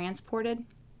were transported.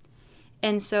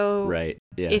 And so Right,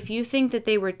 yeah. If you think that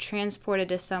they were transported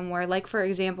to somewhere, like, for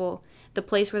example, the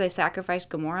place where they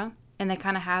sacrificed Gamora, and they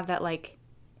kind of have that, like,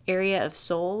 area of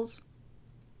souls...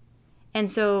 And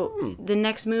so the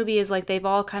next movie is like they've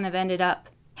all kind of ended up,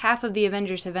 half of the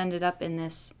Avengers have ended up in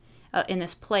this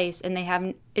place,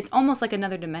 and it's almost like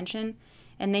another dimension,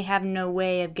 and they have no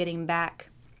way of getting back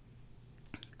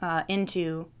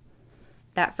into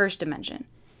that first dimension.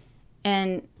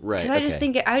 And right, I just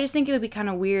think it would be kind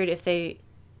of weird if they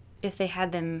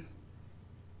had them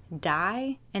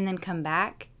die and then come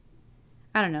back.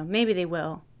 I don't know, maybe they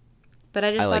will. But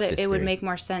I just thought it would make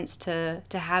more sense to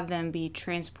have them be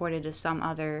transported to some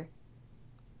other,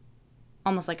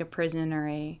 almost like a prison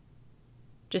or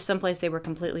just someplace they were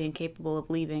completely incapable of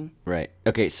leaving. Right.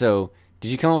 Okay, so did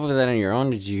you come up with that on your own,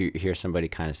 or did you hear somebody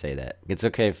kind of say that? It's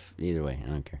okay if either way, I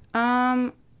don't care.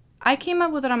 I came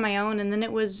up with it on my own, and then I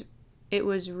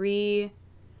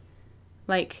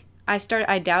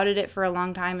doubted it for a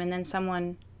long time, and then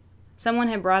someone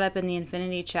had brought up in the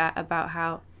Infinity chat about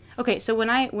how... Okay, so when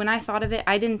I thought of it,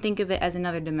 I didn't think of it as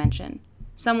another dimension.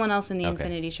 Someone else in the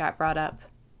Infinity chat brought up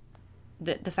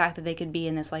the fact that they could be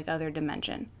in this like other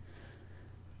dimension.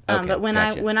 But when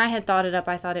I had thought it up,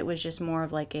 I thought it was just more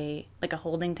of like a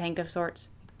holding tank of sorts,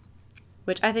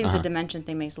 which I think the dimension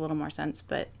thing makes a little more sense,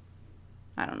 but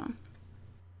I don't know.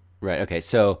 Right. Okay.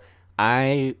 So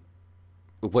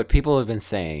what people have been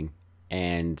saying,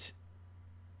 and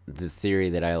the theory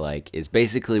that I like, is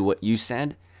basically what you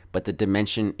said. But the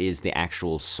dimension is the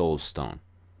actual Soul Stone.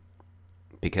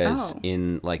 Because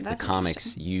in like the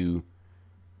comics,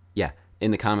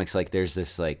 in the comics, like there's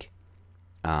this like,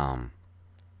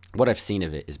 what I've seen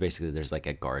of it is basically there's like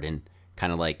a garden,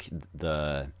 kind of like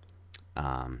the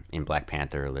in Black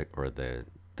Panther or the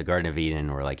Garden of Eden,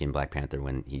 or like in Black Panther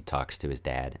when he talks to his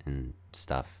dad and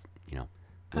stuff,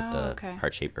 with the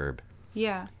heart-shaped herb.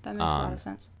 Yeah, that makes a lot of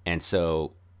sense. And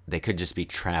so they could just be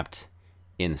trapped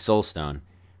in the Soul Stone,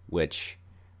 which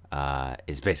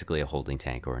is basically a holding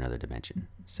tank or another dimension.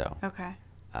 So okay.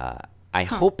 I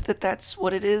hope that that's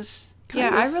what it is.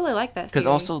 I really like that. Because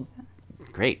also,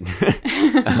 great.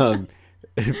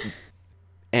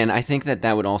 And I think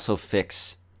that would also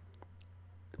fix,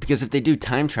 because if they do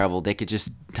time travel, they could just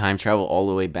time travel all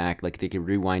the way back. Like they could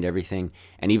rewind everything,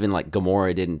 and even like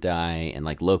Gamora didn't die, and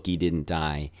like Loki didn't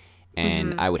die,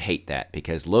 and I would hate that,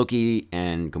 because Loki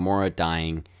and Gamora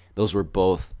dying, those were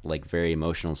both like very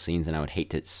emotional scenes, and I would hate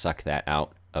to suck that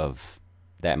out of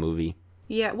that movie.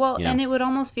 Yeah, well, and it would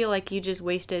almost feel like you just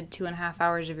wasted 2.5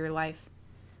 hours of your life,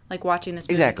 like watching this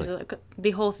movie. Exactly. 'Cause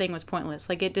the whole thing was pointless.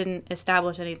 Like it didn't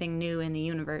establish anything new in the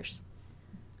universe.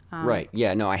 Right.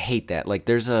 Yeah. No, I hate that. Like,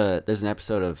 there's an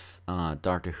episode of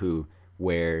Doctor Who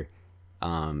where,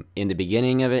 in the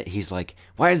beginning of it, he's like,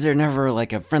 "Why is there never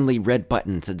like a friendly red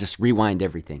button to just rewind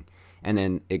everything?" And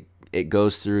then it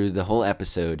goes through the whole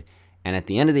episode, and at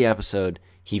the end of the episode,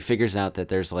 he figures out that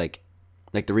there's like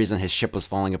the reason his ship was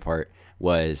falling apart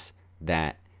was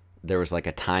that there was like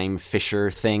a time fissure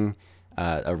thing,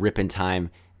 a rip in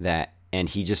time and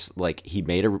he just like he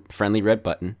made a friendly red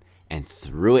button and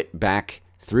threw it back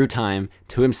through time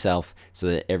to himself so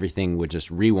that everything would just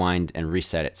rewind and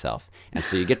reset itself. And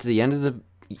so you get to the end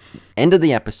of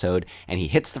the episode, and he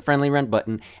hits the friendly red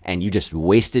button, and you just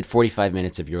wasted 45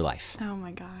 minutes of your life. Oh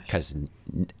my gosh. Because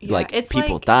it's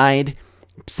people like... died,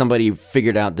 somebody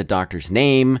figured out the doctor's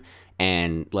name,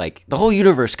 and like the whole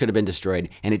universe could have been destroyed,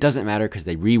 and it doesn't matter because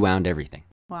they rewound everything.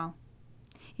 Wow.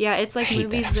 Yeah, it's like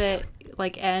movies that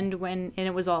like end and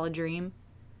it was all a dream.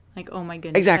 Like, oh my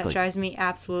goodness, exactly. That drives me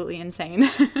absolutely insane.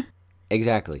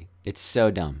 Exactly. It's so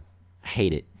dumb. I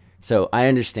hate it. So I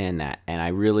understand that, and I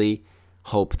really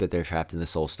hope that they're trapped in the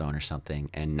Soul Stone or something,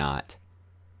 and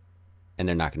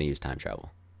they're not going to use time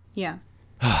travel. Yeah.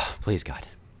 Please, God.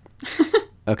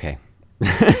 Okay.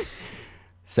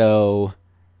 So,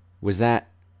 was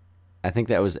that? I think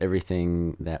that was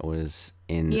everything that was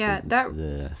in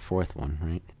the fourth one,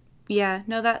 right? Yeah.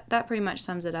 No, that pretty much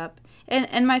sums it up.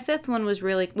 And my fifth one was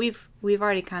really we've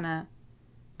already kind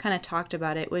of talked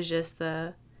about it. Was just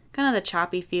the kind of the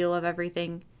choppy feel of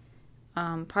everything.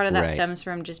 Part of that stems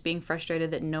from just being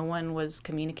frustrated that no one was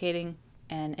communicating,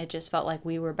 and it just felt like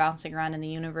we were bouncing around in the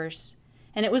universe.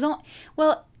 And it was all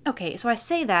well. Okay, so I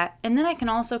say that, and then I can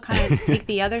also kind of take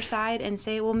the other side and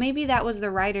say, well, maybe that was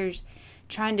the writers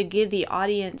trying to give the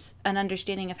audience an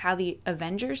understanding of how the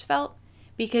Avengers felt,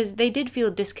 because they did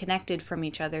feel disconnected from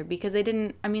each other, because they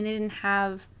didn't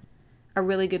have a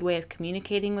really good way of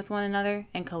communicating with one another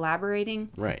and collaborating.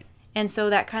 Right. And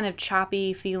so that kind of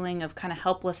choppy feeling of kind of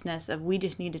helplessness of we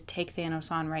just need to take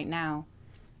Thanos on right now.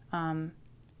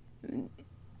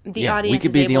 The audience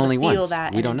is able to feel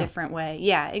that in a different way.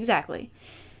 Yeah, exactly.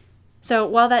 So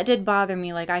while that did bother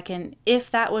me, like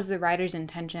if that was the writer's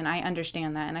intention, I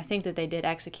understand that, and I think that they did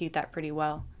execute that pretty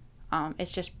well.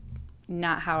 It's just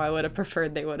not how I would have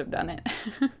preferred they would have done it.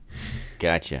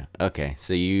 Gotcha. Okay,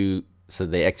 so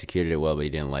they executed it well, but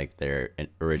you didn't like their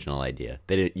original idea.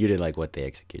 You didn't like what they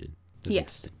executed.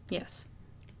 Yes. That's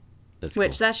cool.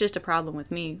 That's just a problem with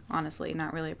me, honestly,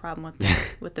 not really a problem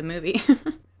with the movie.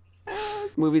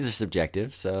 Movies are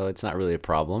subjective, so it's not really a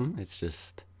problem. It's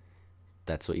just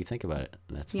that's what you think about it.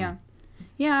 That's fine.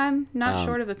 Yeah, I'm not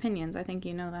short of opinions. I think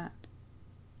you know that.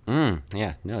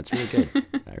 Yeah, no, it's really good.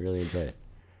 I really enjoyed it.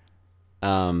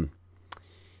 Now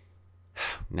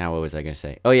what was I going to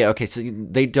say? Oh yeah, okay, so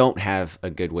they don't have a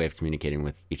good way of communicating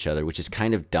with each other, which is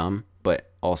kind of dumb,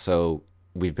 but also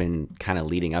we've been kind of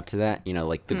leading up to that.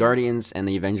 Like the Guardians and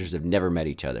the Avengers have never met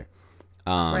each other.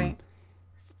 Right.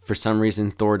 For some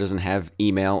reason, Thor doesn't have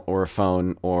email or a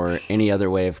phone or any other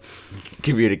way of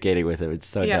communicating with him. It's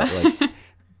so dumb. Like,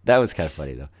 that was kind of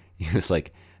funny, though. He was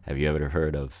like, "Have you ever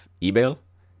heard of email?"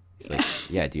 He's like,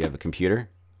 "Yeah, do you have a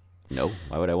computer?" "No,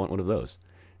 why would I want one of those?"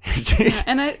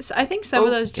 And I think some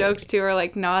of those jokes, too, are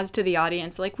like nods to the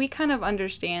audience. Like, we kind of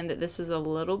understand that this is a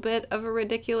little bit of a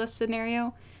ridiculous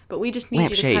scenario, but we just need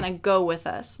you to kind of go with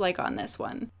us, like, on this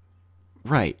one.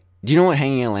 Right. Do you know what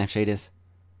hanging a lampshade is?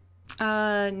 No,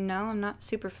 I'm not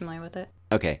super familiar with it.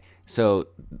 Okay, so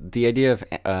the idea of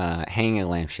hanging a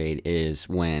lampshade is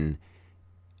when,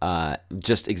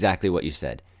 just exactly what you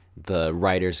said, the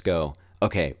writers go,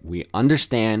 okay, we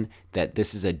understand that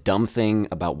this is a dumb thing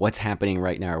about what's happening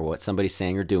right now or what somebody's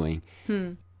saying or doing,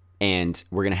 And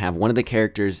we're going to have one of the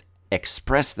characters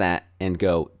express that and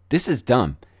go, this is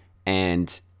dumb.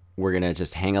 And we're going to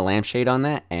just hang a lampshade on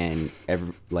that. And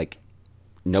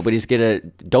nobody's going to,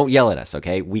 don't yell at us,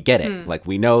 okay? We get it. Like,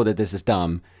 we know that this is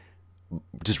dumb.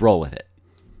 Just roll with it.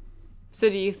 So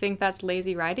do you think that's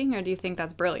lazy writing, or do you think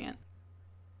that's brilliant?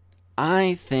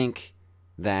 I think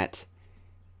that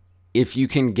if you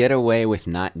can get away with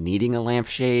not needing a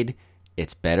lampshade,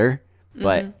 it's better.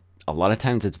 But a lot of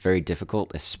times it's very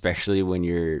difficult, especially when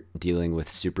you're dealing with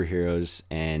superheroes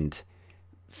and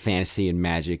fantasy and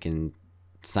magic and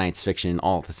science fiction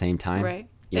all at the same time. Right.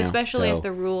 Especially if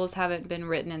the rules haven't been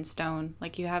written in stone.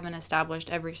 Like, you haven't established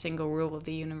every single rule of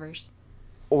the universe.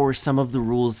 Or some of the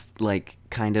rules, like,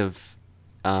 kind of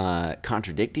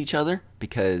contradict each other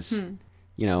because,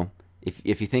 you know,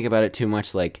 if you think about it too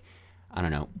much, like, I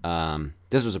don't know,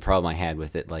 this was a problem I had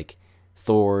with it. Like,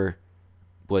 Thor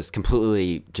was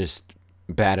completely just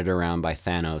batted around by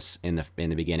Thanos in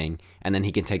the beginning, and then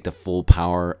he can take the full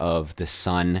power of the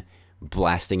sun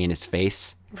blasting in his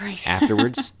face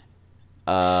afterwards.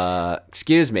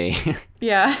 Excuse me.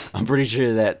 Yeah. I'm pretty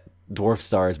sure that Dwarf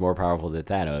Star is more powerful than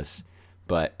Thanos,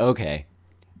 but okay,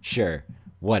 sure,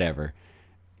 whatever.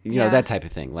 You know, that type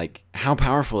of thing. Like, how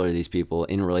powerful are these people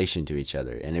in relation to each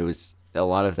other? And it was, a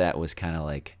lot of that was kind of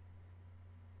like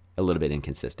a little bit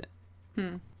inconsistent.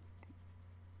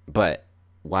 But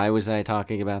why was I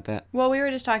talking about that? Well, we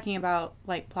were just talking about,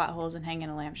 like, plot holes and hanging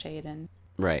a lampshade and...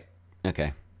 Right.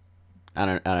 Okay. I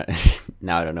don't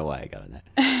now I don't know why I got on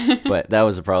that. But that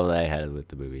was the problem that I had with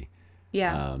the movie.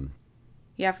 Yeah.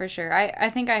 Yeah, for sure.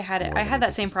 I think I had it. I had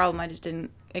that same problem. I just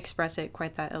didn't express it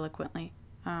quite that eloquently.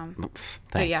 Thanks.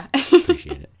 But yeah.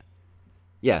 Appreciate it.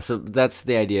 Yeah, so that's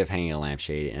the idea of hanging a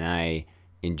lampshade, and I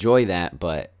enjoy that,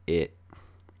 but I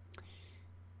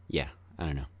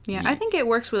don't know. Yeah, I think it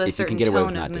works with a certain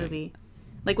tone of movie.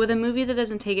 Like, with a movie that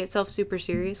doesn't take itself super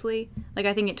seriously, like,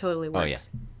 I think it totally works. Oh, yeah.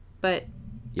 But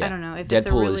yeah. I don't know. If Deadpool it's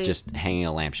a really... is just hanging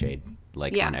a lampshade,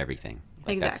 like, on everything.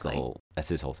 Like, exactly. That's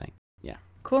his whole thing. Yeah.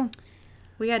 Cool.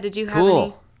 Well, yeah, did you have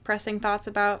any pressing thoughts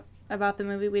about the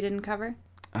movie we didn't cover?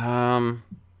 I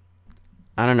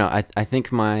don't know. I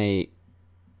think my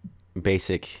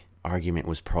basic argument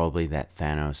was probably that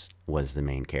Thanos was the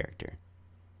main character.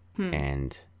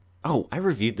 And I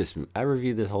reviewed this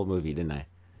whole movie, didn't I?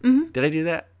 Mm-hmm. Did I do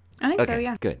that? I think so,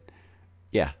 yeah. Good.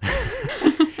 Yeah.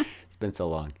 It's been so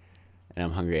long, and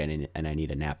I'm hungry and I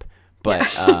need a nap. But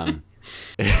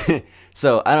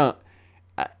so I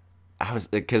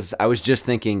was just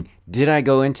thinking, did I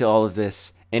go into all of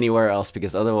this anywhere else?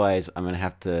 Because otherwise I'm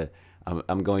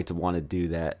going to want to do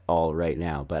that all right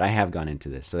now. But I have gone into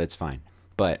this, so that's fine.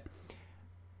 But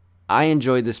I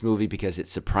enjoyed this movie because it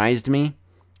surprised me,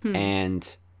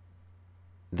 and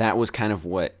that was kind of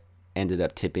what ended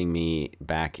up tipping me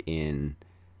back in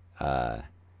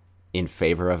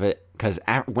favor of it. Because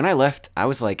when I left, I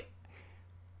was like,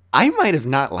 I might have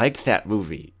not liked that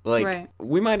movie. Like,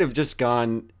 we might have just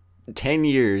gone 10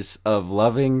 years of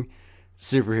loving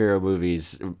superhero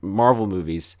movies, Marvel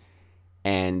movies,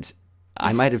 and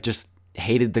I might have just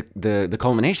hated the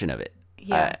culmination of it.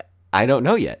 Yeah. I don't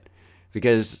know yet,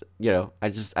 because, you know, I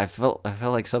felt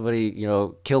like somebody, you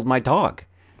know, killed my dog.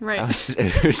 Right.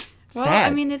 It was well,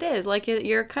 sad. I mean, it is. Like,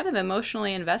 you're kind of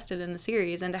emotionally invested in the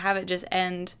series, and to have it just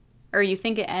end, or you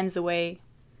think it ends the way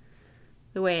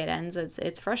it ends,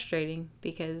 it's frustrating,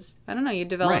 because, I don't know, you've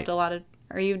devoted a lot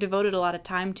of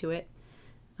time to it.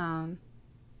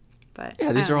 But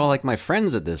yeah, these are all like my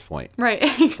friends at this point.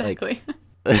 Right, exactly.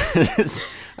 Like,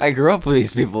 I grew up with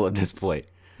these people at this point.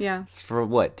 Yeah. It's from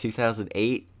what,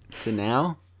 2008 to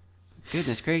now?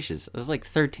 Goodness gracious. I was like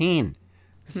 13.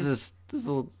 This is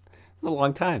a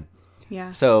long time.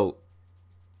 Yeah. So,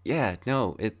 yeah,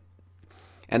 no,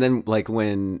 and then, like,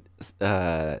 when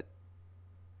the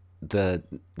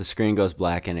screen goes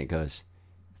black and it goes,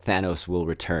 Thanos will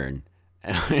return.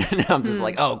 And I'm just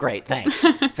like, oh, great, thanks.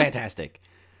 Fantastic.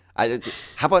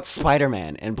 How about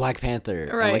Spider-Man and Black Panther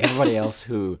and, like, everybody else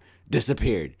who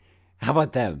disappeared? How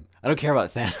about them? I don't care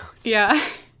about Thanos. Yeah.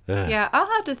 Yeah, I'll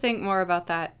have to think more about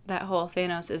that whole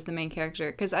Thanos is the main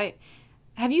character, because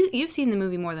you've seen the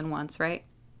movie more than once, right?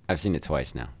 I've seen it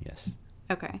twice now, yes.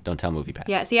 Okay. Don't tell Movie Pass.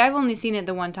 Yeah, see, I've only seen it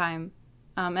the one time.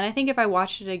 And I think if I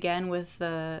watched it again with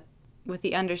the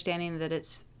understanding that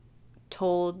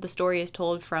the story is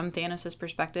told from Thanos'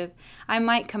 perspective, I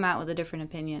might come out with a different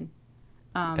opinion.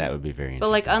 That would be very interesting. But,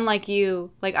 like, unlike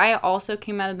you, like, I also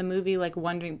came out of the movie, like,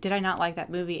 wondering, did I not like that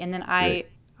movie? And then I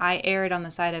erred on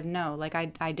the side of no, like,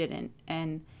 I didn't.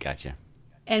 And gotcha.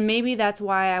 And maybe that's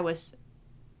why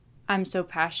I'm so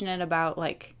passionate about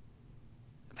it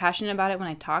when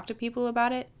I talk to people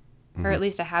about it, or at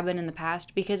least I have been in the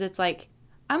past, because it's like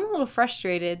I'm a little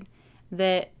frustrated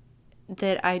that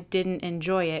I didn't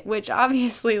enjoy it, which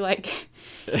obviously like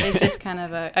is just kind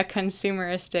of a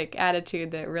consumeristic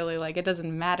attitude that really like it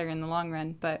doesn't matter in the long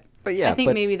run. But yeah, I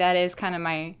think maybe that is kind of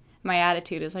my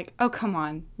attitude is like, oh, come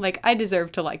on, like I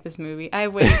deserve to like this movie.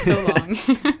 I've waited so long.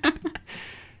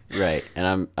 Right,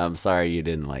 and I'm sorry you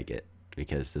didn't like it,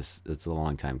 because it's a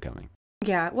long time coming.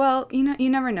 Yeah, well, you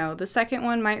never know. The second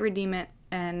one might redeem it,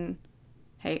 and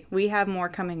hey, we have more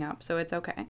coming up, so it's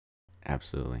okay.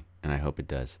 Absolutely, and I hope it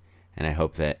does. And I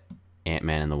hope that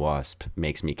Ant-Man and the Wasp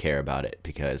makes me care about it,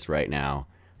 because right now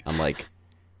I'm like,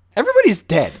 everybody's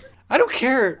dead. I don't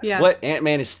care what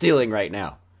Ant-Man is stealing right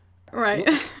now. Right.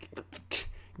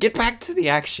 Get back to the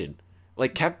action.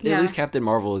 Like, at least Captain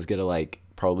Marvel is going to, like,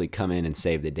 probably come in and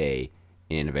save the day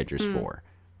in Avengers 4.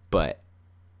 But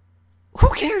who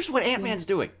cares what Ant-Man's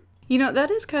doing? You know,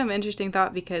 that is kind of an interesting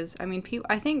thought, because, I mean,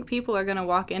 I think people are going to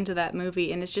walk into that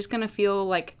movie and it's just going to feel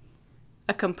like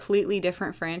a completely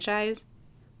different franchise,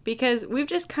 because we've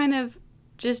just kind of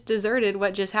just deserted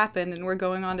what just happened and we're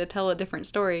going on to tell a different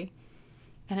story.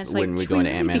 And it's like, should we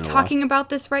really be talking about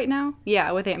this right now?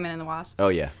 Yeah, with Ant-Man and the Wasp. Oh,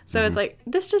 yeah. So it's like,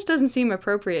 this just doesn't seem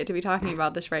appropriate to be talking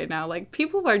about this right now. Like,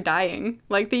 people are dying.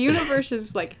 Like, the universe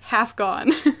is, like, half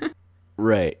gone.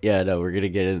 Right. Yeah, no, we're going to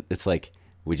get it. It's like,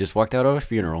 we just walked out of a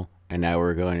funeral, and now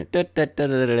we're going,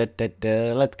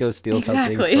 let's go steal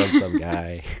something from some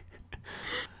guy.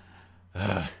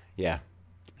 Yeah.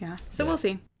 Yeah. So we'll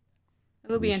see.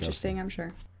 It'll be interesting, I'm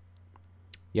sure.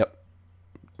 Yep.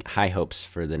 High hopes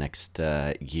for the next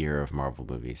year of Marvel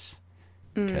movies,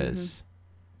 because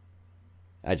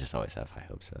I just always have high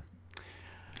hopes for them.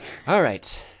 All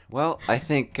right. Well, I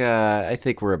think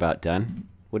we're about done.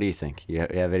 What do you think? You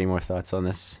have any more thoughts on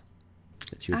this?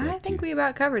 I think we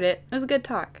about covered it. It was a good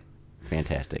talk.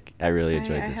 Fantastic. I really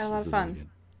enjoyed this. I had a lot of fun.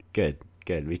 Really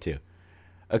good. Me too.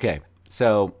 Okay.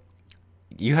 So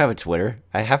you have a Twitter.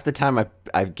 Half the time I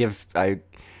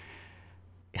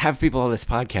have people on this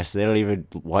podcast, they don't even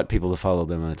want people to follow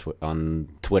them on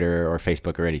Twitter or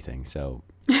Facebook or anything. So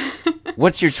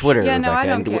what's your Twitter, yeah, Rebecca? No, I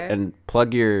don't care. And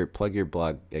plug your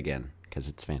blog again, because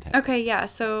it's fantastic. Okay, yeah.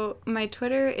 So my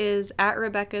Twitter is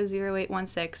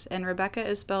 @Rebecca0816, and Rebecca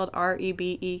is spelled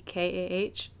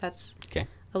REBEKAH. That's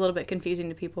a little bit confusing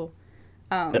to people.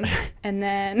 And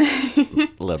then a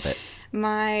little bit.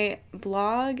 My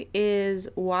blog is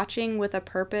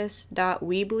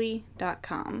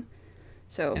watchingwithapurpose.weebly.com.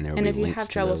 So, and if you have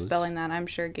trouble spelling that, I'm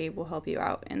sure Gabe will help you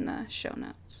out in the show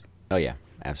notes. Oh yeah,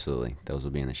 absolutely. Those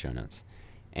will be in the show notes.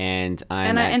 And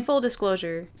and full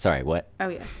disclosure. Sorry, what? Oh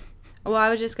yes. Well, I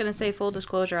was just gonna say full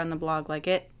disclosure on the blog. Like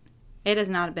it has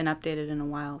not been updated in a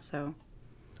while. So.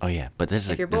 Oh yeah, but there's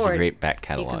a great back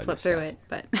catalog. You can flip through it,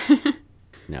 but.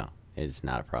 No, it is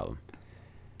not a problem.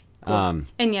 Cool.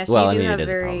 And yes, you do have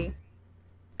very.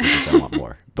 Because I want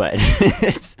more, but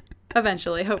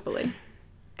eventually, hopefully.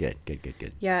 Good.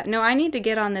 Yeah, no, I need to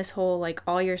get on this whole like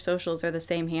all your socials are the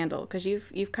same handle, because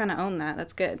you've kind of owned that.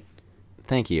 That's good.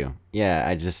 Thank you.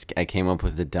 Yeah, I came up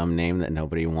with a dumb name that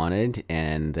nobody wanted,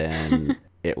 and then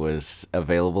it was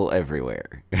available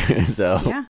everywhere. So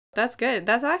yeah, that's good.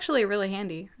 That's actually really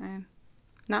handy.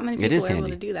 Not many people are able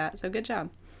to do that, so good job.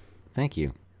 Thank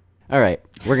you. All right,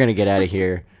 we're gonna get out of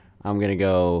here. I'm gonna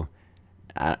go.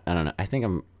 I don't know. I think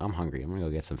I'm hungry. I'm gonna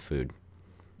go get some food.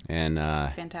 And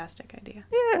fantastic idea.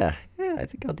 Yeah, I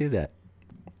think I'll do that.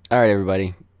 All right,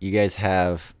 everybody. You guys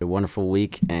have a wonderful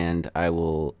week, and I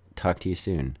will talk to you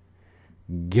soon.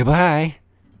 Goodbye.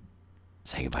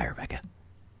 Say goodbye, Rebecca.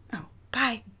 Oh,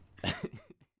 bye.